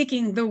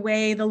sticking the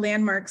way the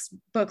landmarks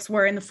books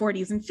were in the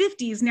 40s and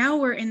 50s. Now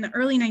we're in the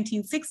early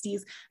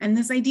 1960s, and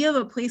this idea of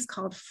a place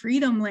called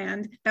Freedom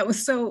Land that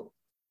was so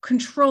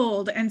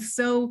controlled and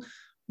so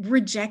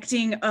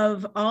rejecting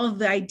of all of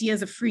the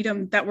ideas of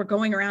freedom that were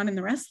going around in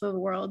the rest of the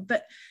world.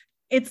 But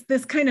it's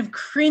this kind of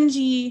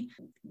cringy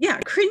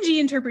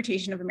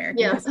interpretation of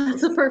American history.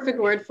 That's a perfect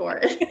word for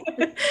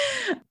it.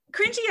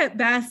 Cringy at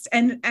best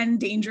and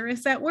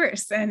dangerous at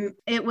worst. And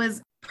it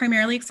was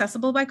primarily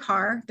accessible by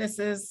car. This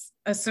is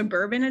a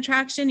suburban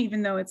attraction,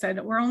 even though it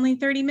said we're only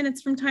 30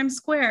 minutes from Times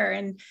Square.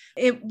 And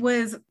it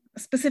was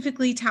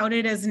specifically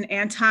touted as an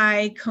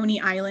anti-Coney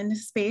Island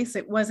space.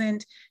 It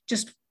wasn't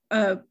just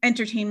an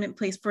entertainment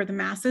place for the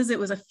masses. It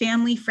was a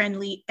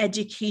family-friendly,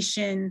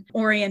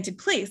 education-oriented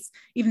place,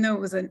 even though it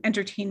was an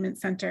entertainment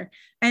center.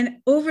 And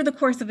over the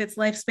course of its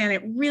lifespan,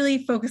 it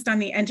really focused on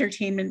the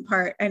entertainment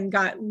part and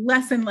got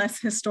less and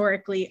less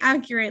historically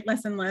accurate,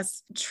 less and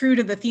less true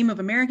to the theme of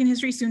American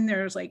history. Soon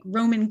there's like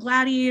Roman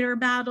gladiator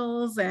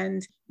battles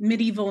and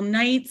medieval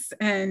knights.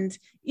 And,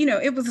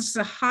 it was just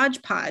a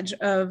hodgepodge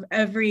of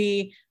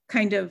every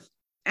kind of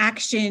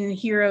action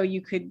hero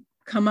you could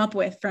come up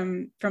with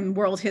from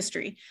world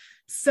history.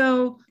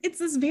 So it's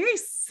this very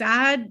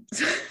sad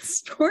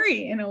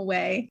story in a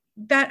way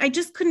that I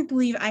just couldn't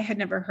believe I had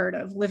never heard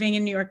of, living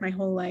in New York my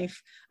whole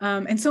life.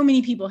 And so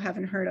many people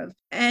haven't heard of.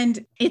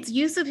 And its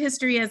use of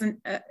history as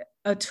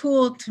a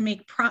tool to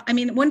make,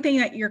 one thing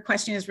that your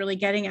question is really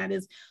getting at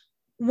is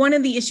one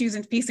of the issues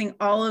in facing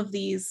all of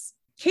these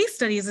case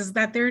studies is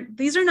that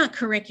these are not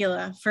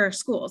curricula for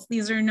schools.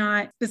 These are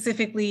not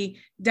specifically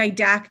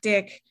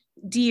didactic,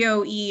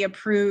 DOE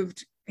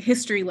approved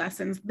history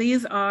lessons.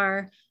 These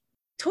are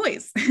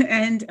toys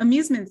and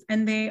amusements.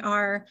 And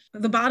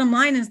the bottom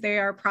line is they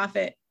are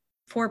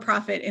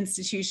for-profit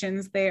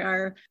institutions. They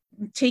are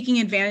taking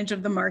advantage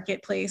of the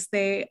marketplace.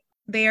 They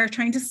are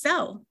trying to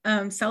sell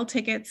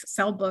tickets,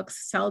 sell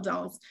books, sell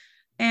dolls.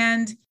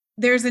 And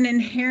there's an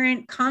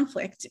inherent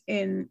conflict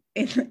in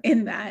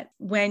that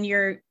when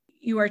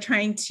you are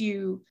trying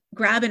to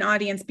grab an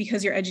audience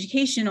because you're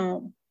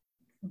educational,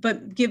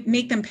 but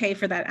make them pay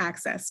for that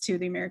access to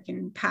the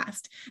American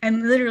past.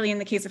 And literally in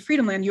the case of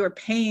Freedom Land, you are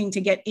paying to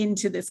get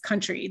into this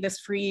country, this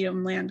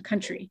Freedom Land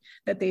country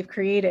that they've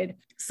created.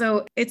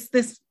 So it's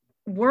this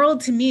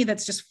world to me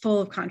that's just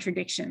full of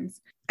contradictions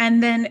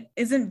and then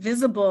isn't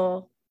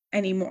visible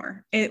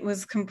anymore. It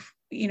was,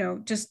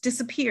 just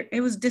disappeared. It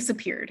was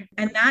disappeared.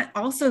 And that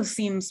also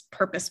seems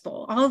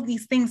purposeful. All of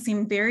these things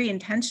seem very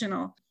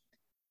intentional,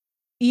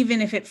 even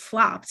if it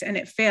flopped and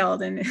it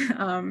failed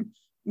and,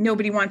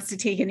 nobody wants to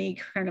take any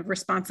kind of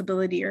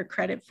responsibility or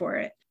credit for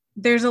it.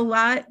 There's a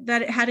lot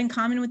that it had in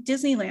common with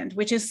Disneyland,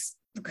 which is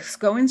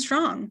going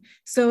strong.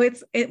 So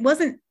it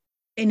wasn't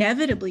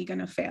inevitably going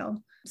to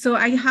fail. So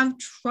I have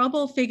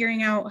trouble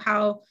figuring out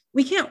how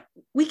we can't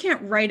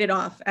write it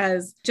off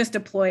as just a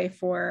ploy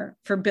for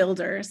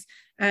builders,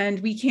 and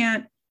we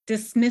can't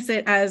dismiss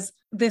it as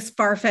this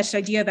far-fetched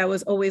idea that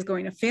was always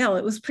going to fail.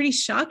 It was pretty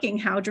shocking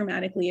how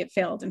dramatically it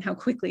failed and how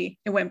quickly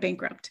it went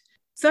bankrupt.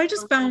 So I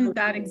just found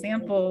that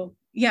example,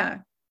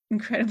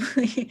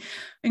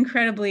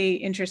 incredibly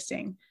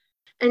interesting.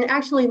 And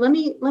actually, let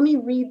me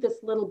read this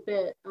little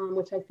bit,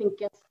 which I think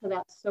gets to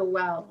that so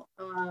well.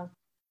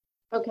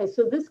 Okay,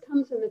 so this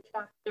comes in the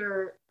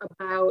chapter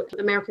about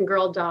American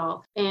Girl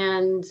doll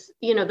and,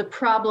 the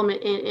problem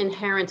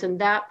inherent in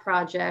that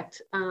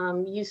project.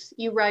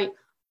 You write,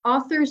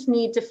 authors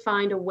need to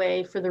find a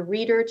way for the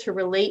reader to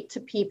relate to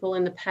people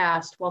in the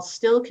past while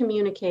still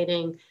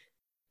communicating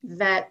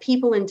that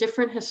people in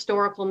different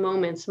historical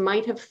moments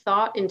might have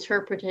thought,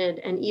 interpreted,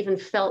 and even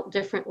felt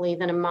differently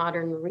than a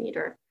modern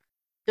reader.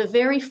 The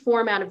very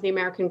format of the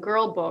American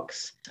Girl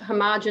books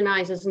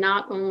homogenizes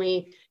not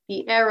only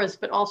the eras,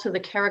 but also the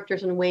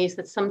characters in ways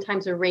that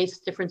sometimes erase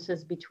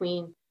differences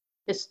between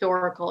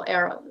historical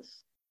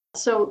eras.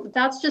 So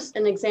that's just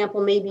an example.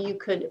 Maybe you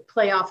could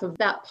play off of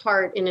that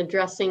part in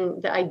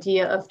addressing the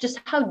idea of just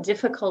how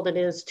difficult it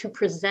is to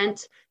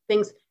present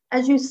things.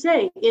 As you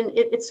say,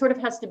 it sort of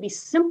has to be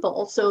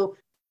simple so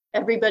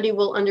everybody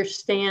will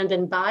understand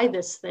and buy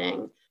this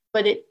thing,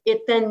 but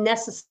it then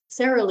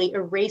necessarily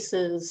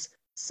erases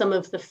some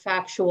of the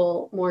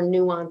factual, more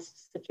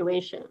nuanced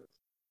situations.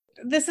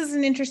 This is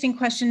an interesting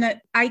question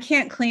that I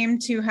can't claim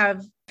to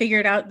have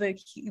figured out the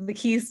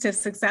keys to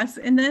success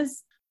in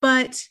this.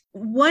 But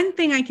one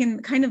thing I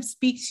can kind of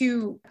speak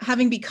to,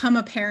 having become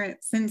a parent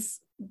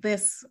since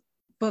this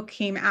book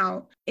came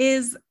out,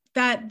 is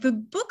that the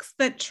books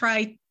that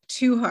try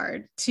too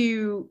hard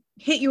to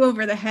hit you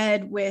over the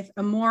head with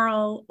a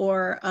moral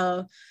or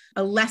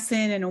a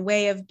lesson and a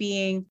way of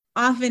being,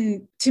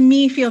 often to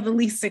me feel the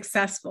least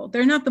successful.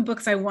 They're not the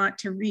books I want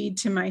to read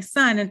to my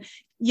son. And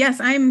yes,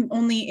 I'm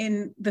only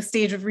in the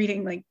stage of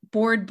reading like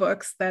board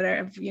books that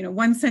are,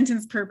 one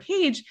sentence per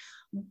page,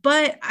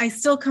 but I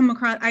still come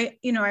across,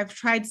 I've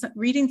tried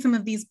reading some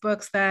of these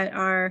books that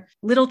are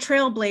little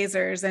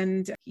trailblazers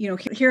and,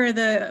 here are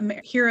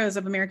the heroes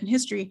of American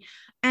history.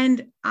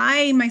 And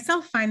I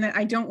myself find that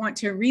I don't want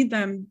to read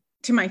them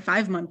to my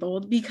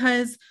 5-month-old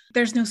because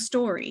there's no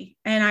story.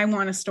 And I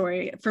want a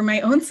story for my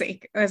own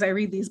sake as I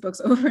read these books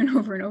over and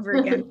over and over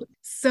again.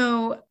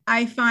 So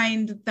I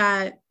find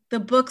that the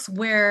books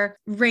where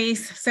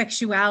race,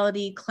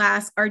 sexuality,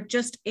 class are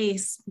just a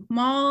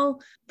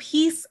small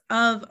piece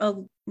of a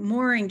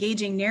more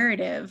engaging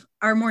narrative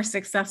are more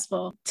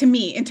successful to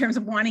me in terms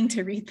of wanting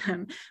to read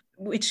them,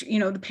 which,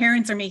 the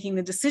parents are making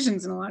the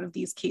decisions in a lot of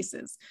these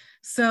cases.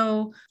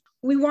 So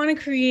we want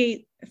to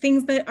create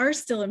things that are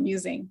still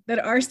amusing, that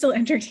are still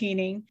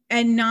entertaining,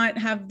 and not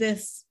have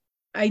this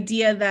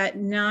idea that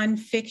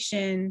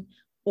nonfiction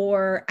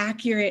or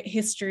accurate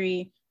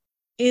history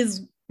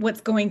is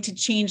what's going to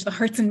change the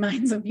hearts and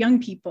minds of young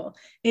people.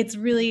 It's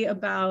really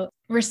about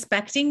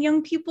respecting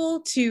young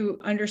people to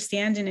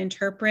understand and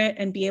interpret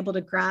and be able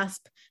to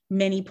grasp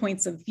many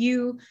points of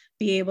view,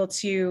 be able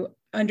to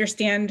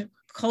understand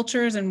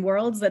cultures and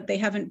worlds that they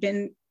haven't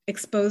been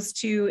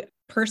exposed to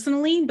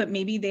personally, but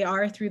maybe they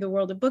are through the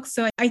world of books.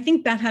 So I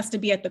think that has to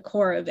be at the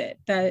core of it,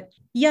 that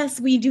yes,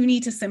 we do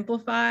need to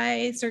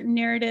simplify certain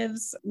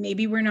narratives.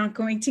 Maybe we're not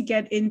going to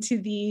get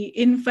into the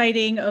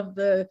infighting of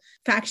the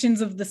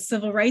factions of the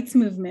civil rights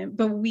movement,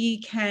 but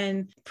we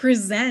can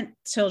present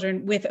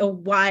children with a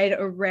wide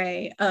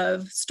array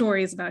of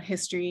stories about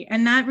history.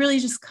 And that really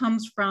just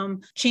comes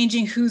from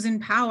changing who's in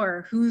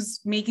power, who's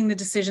making the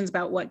decisions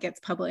about what gets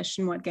published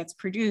and what gets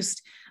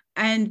produced,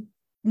 and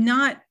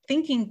not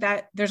thinking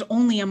that there's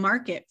only a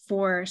market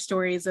for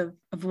stories of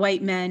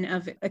white men,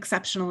 of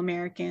exceptional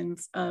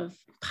Americans, of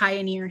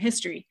pioneer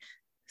history.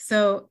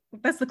 So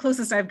that's the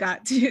closest I've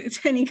got to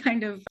any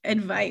kind of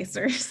advice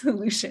or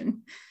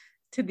solution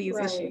to these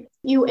issues.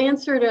 You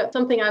answered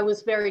something I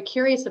was very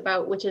curious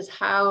about, which is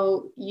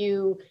how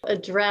you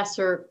address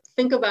or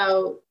think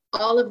about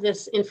all of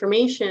this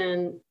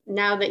information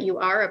now that you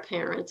are a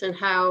parent, and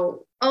how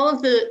all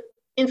of the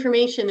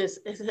information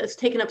has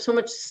taken up so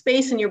much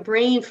space in your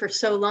brain for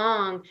so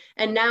long,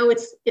 and now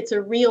it's a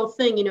real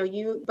thing.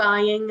 You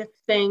buying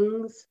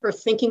things or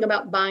thinking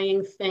about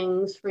buying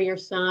things for your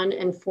son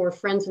and for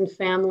friends and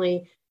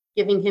family,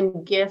 giving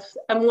him gifts.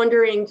 I'm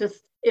wondering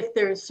just if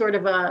there's sort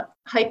of a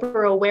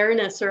hyper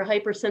awareness or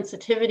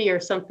hypersensitivity or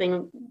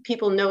something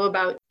people know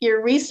about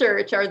your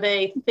research. Are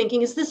they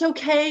thinking, is this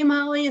okay,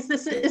 Molly? Is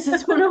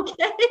this one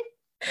okay?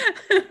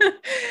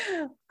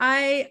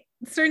 I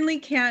certainly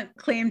can't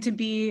claim to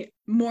be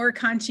more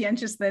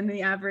conscientious than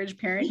the average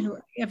parent, who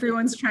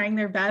everyone's trying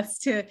their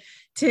best to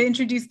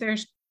introduce their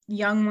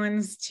young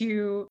ones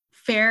to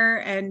fair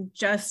and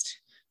just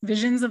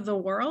visions of the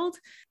world.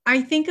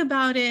 I think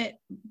about it,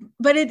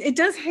 but it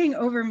does hang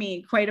over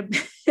me quite a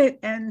bit.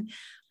 And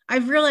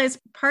I've realized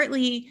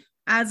partly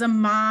as a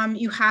mom,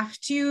 you have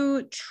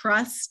to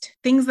trust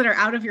things that are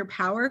out of your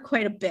power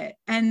quite a bit.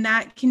 And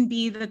that can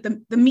be that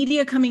the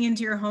media coming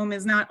into your home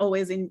is not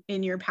always in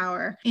your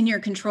power, in your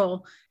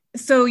control.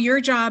 So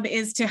your job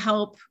is to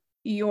help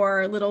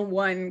your little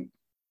one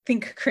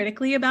think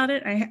critically about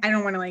it. I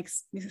don't want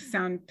to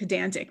sound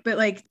pedantic, but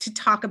to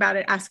talk about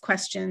it, ask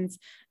questions,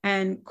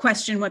 and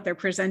question what they're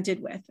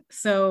presented with.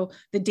 So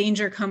the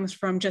danger comes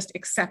from just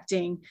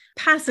accepting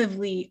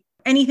passively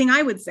anything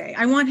I would say.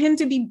 I want him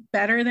to be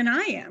better than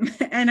I am.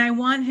 And I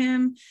want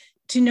him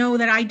to know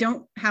that I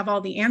don't have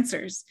all the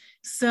answers.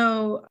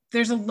 So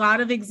there's a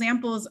lot of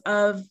examples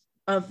of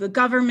the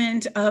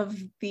government, of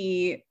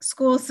the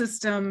school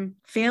system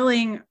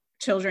failing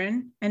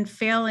children and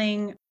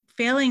failing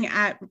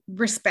at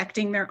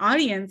respecting their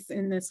audience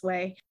in this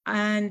way.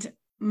 And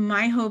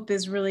my hope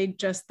is really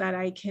just that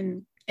I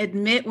can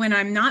admit when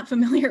I'm not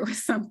familiar with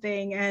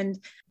something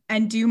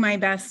and do my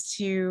best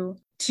to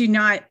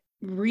not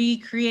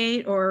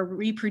recreate or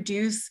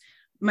reproduce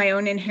my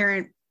own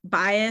inherent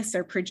bias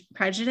or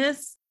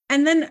prejudice.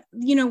 And then,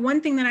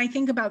 one thing that I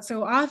think about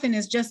so often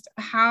is just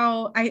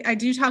how I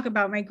do talk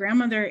about my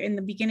grandmother in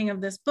the beginning of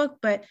this book,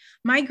 but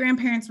my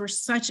grandparents were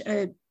such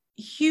a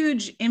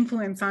huge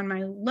influence on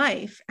my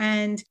life.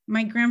 And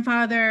my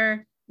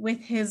grandfather, with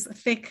his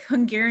thick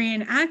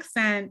Hungarian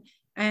accent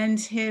and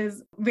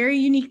his very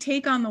unique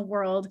take on the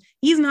world,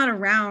 he's not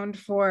around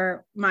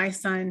for my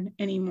son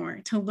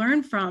anymore to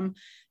learn from.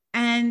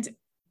 And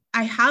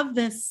I have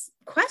this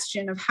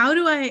question of how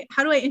do I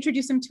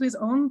introduce him to his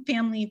own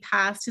family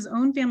past, his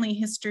own family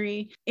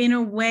history in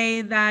a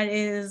way that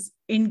is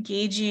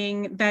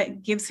engaging,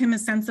 that gives him a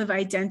sense of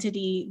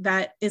identity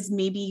that is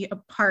maybe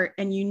apart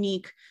and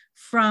unique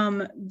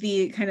from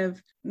the kind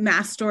of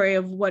mass story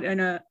of what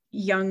a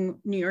young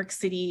New York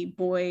City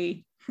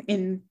boy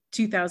in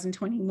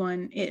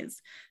 2021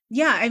 is.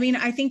 Yeah, I mean,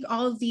 I think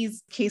all of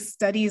these case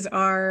studies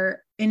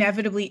are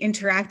inevitably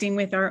interacting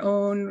with our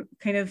own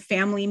kind of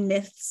family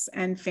myths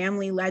and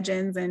family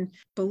legends and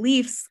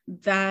beliefs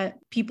that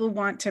people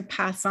want to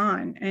pass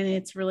on. And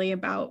it's really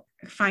about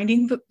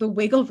finding the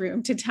wiggle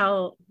room to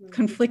tell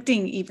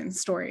conflicting even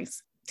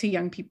stories to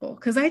young people,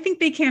 because I think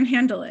they can't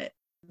handle it.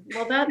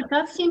 Well,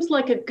 that seems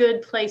like a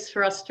good place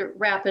for us to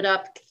wrap it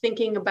up,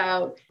 thinking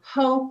about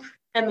hope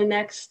and the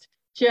next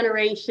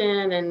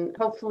generation, and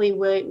hopefully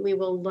we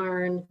will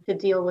learn to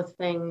deal with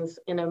things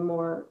in a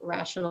more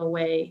rational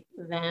way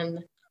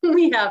than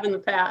we have in the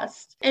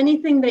past.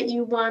 Anything that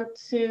you want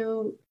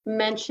to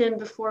mention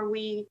before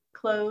we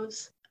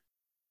close?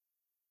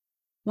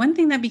 One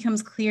thing that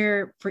becomes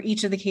clear for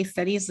each of the case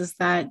studies is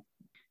that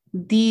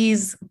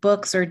these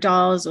books or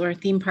dolls or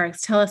theme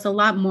parks tell us a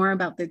lot more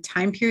about the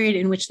time period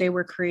in which they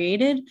were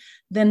created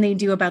than they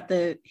do about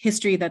the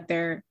history that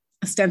they're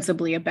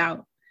ostensibly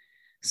about.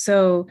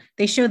 So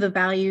they show the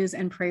values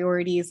and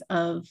priorities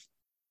of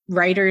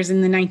writers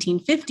in the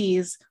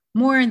 1950s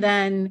more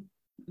than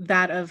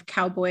that of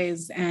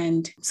cowboys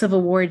and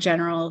Civil War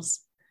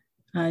generals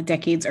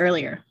decades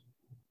earlier.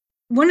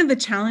 One of the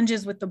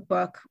challenges with the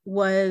book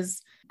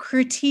was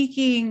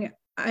critiquing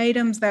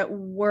items that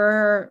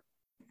were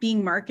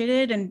being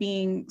marketed and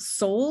being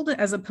sold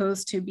as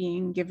opposed to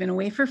being given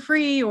away for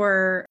free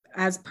or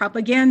as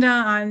propaganda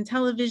on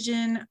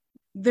television.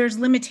 There's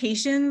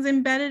limitations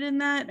embedded in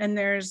that, and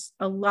there's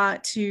a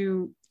lot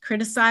to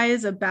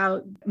criticize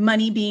about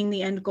money being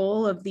the end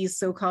goal of these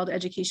so-called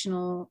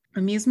educational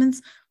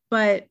amusements.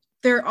 But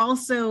there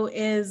also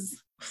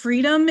is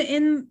freedom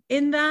in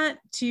that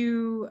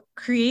to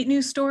create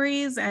new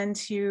stories and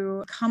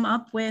to come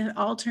up with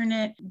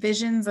alternate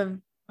visions of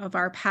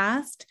our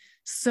past.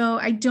 So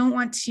I don't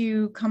want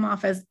to come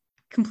off as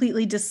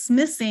completely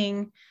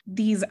dismissing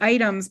these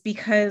items,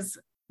 because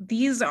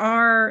these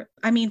are,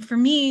 I mean, for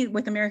me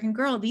with American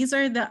Girl, these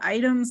are the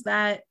items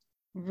that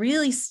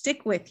really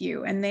stick with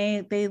you, and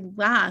they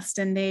last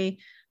and they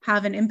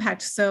have an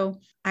impact. So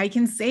I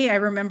can say I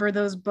remember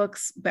those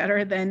books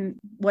better than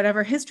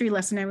whatever history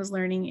lesson I was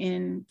learning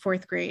in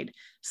 4th grade.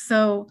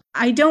 So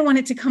I don't want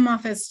it to come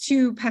off as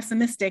too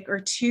pessimistic or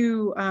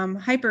too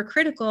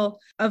hypercritical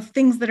of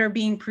things that are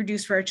being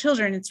produced for our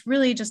children. It's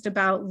really just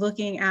about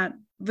looking at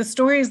the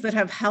stories that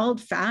have held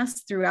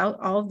fast throughout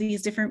all of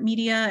these different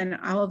media and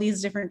all of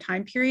these different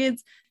time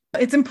periods.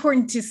 It's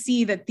important to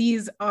see that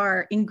these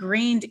are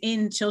ingrained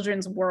in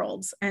children's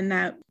worlds and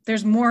that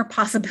there's more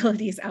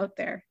possibilities out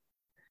there.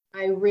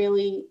 I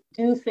really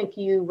do think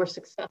you were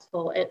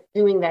successful at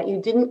doing that.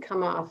 You didn't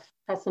come off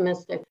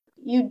pessimistic.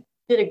 You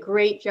did a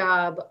great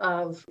job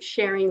of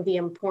sharing the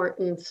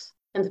importance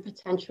and the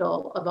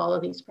potential of all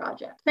of these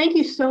projects. Thank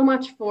you so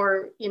much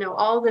for,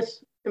 all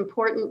this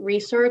important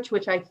research,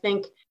 which I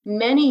think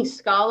many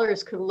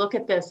scholars could look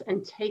at this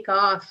and take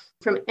off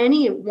from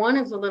any one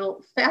of the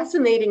little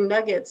fascinating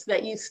nuggets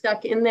that you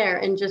stuck in there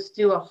and just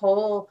do a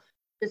whole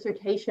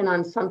dissertation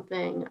on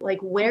something. Like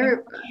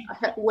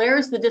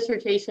where's the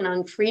dissertation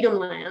on Freedom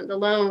Land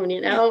alone,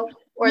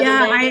 or the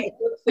Land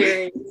book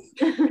series?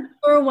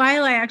 For a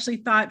while, I actually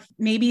thought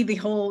maybe the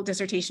whole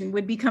dissertation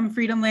would become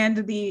Freedom Land.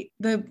 The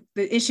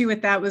issue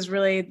with that was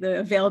really the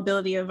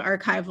availability of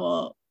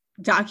archival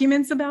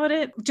documents about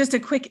it. Just a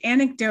quick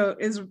anecdote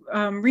is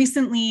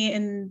recently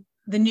in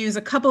the news,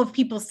 a couple of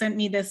people sent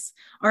me this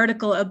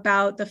article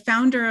about the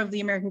founder of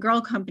the American Girl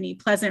Company,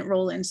 Pleasant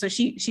Rowland. So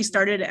she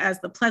started as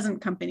the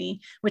Pleasant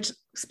Company, which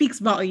speaks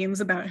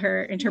volumes about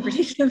her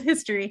interpretation of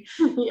history.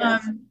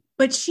 Yes.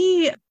 But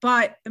she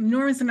bought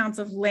enormous amounts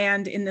of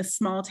land in this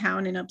small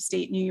town in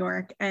upstate New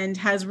York and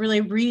has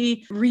really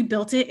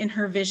rebuilt it in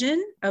her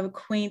vision of a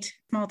quaint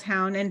small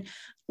town. And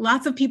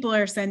lots of people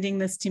are sending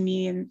this to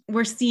me, and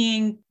we're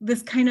seeing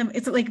this kind of,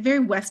 it's like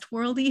very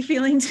Westworld-y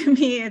feeling to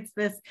me. It's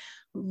this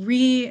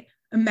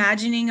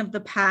reimagining of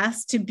the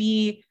past to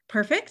be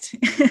perfect.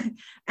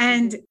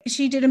 And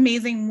she did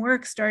amazing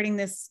work starting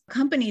this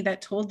company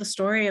that told the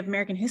story of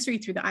American history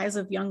through the eyes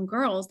of young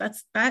girls.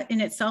 That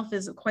in itself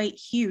is quite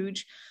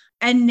huge.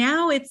 And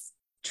now it's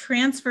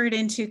transferred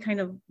into kind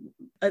of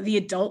the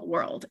adult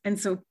world. And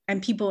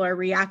people are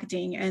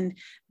reacting, and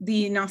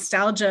the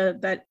nostalgia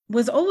that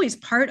was always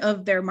part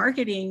of their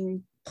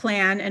marketing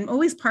plan and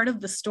always part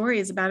of the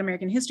stories about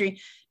American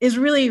history is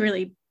really,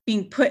 really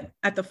being put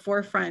at the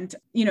forefront.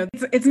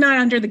 It's not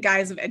under the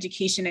guise of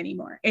education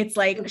anymore. It's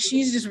like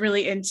she's just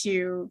really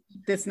into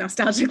this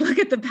nostalgic look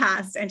at the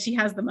past, and she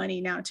has the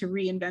money now to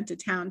reinvent a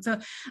town. So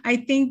I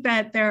think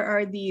that there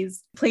are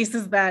these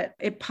places that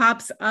it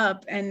pops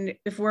up, and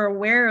if we're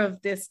aware of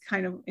this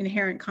kind of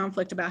inherent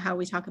conflict about how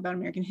we talk about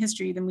American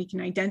history, then we can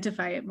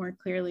identify it more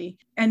clearly.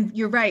 And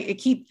you're right. I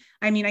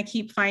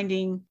keep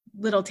finding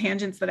little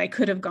tangents that I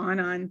could have gone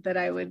on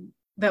that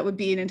would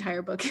be an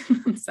entire book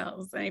in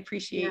themselves. I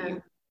appreciate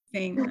you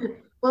saying that.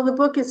 Well, the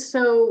book is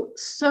so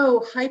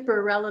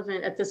hyper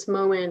relevant at this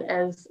moment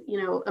as,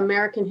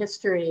 American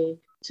history,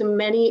 to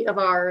many of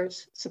our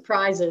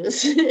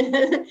surprises,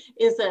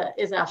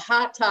 is a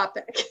hot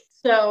topic.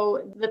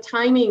 So the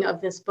timing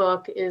of this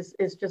book is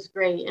just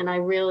great. And I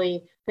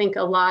really think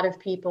a lot of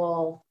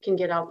people can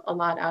get a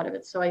lot out of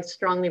it. So I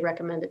strongly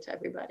recommend it to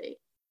everybody.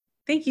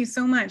 Thank you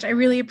so much. I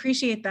really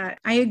appreciate that.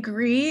 I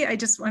agree. I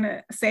just want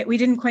to say we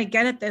didn't quite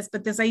get at this,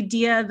 but this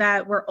idea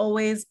that we're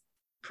always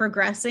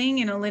progressing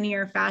in a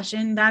linear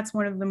fashion, that's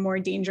one of the more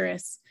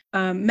dangerous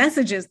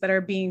messages that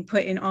are being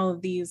put in all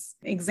of these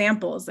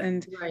examples.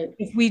 And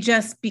if we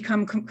just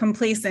become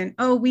complacent,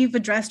 oh, we've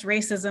addressed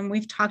racism,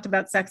 we've talked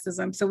about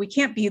sexism, so we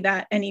can't be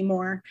that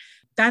anymore.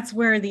 That's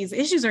where these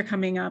issues are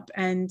coming up.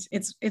 And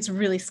it's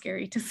really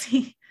scary to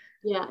see.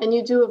 Yeah, and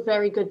you do a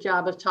very good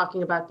job of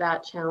talking about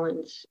that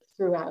challenge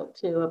throughout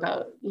too,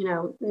 about,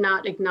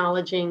 not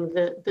acknowledging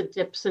the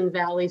dips and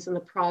valleys and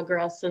the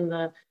progress and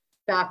the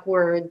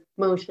backward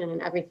motion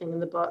and everything in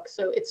the book.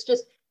 So it's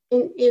just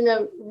in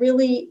a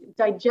really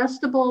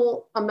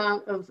digestible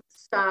amount of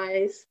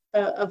size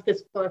of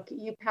this book,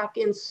 you pack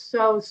in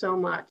so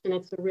much, and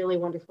it's a really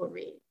wonderful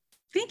read.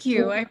 Thank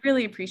you. I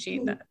really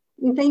appreciate that.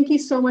 Thank you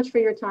so much for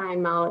your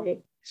time,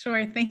 Molly.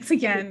 Sure. Thanks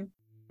again.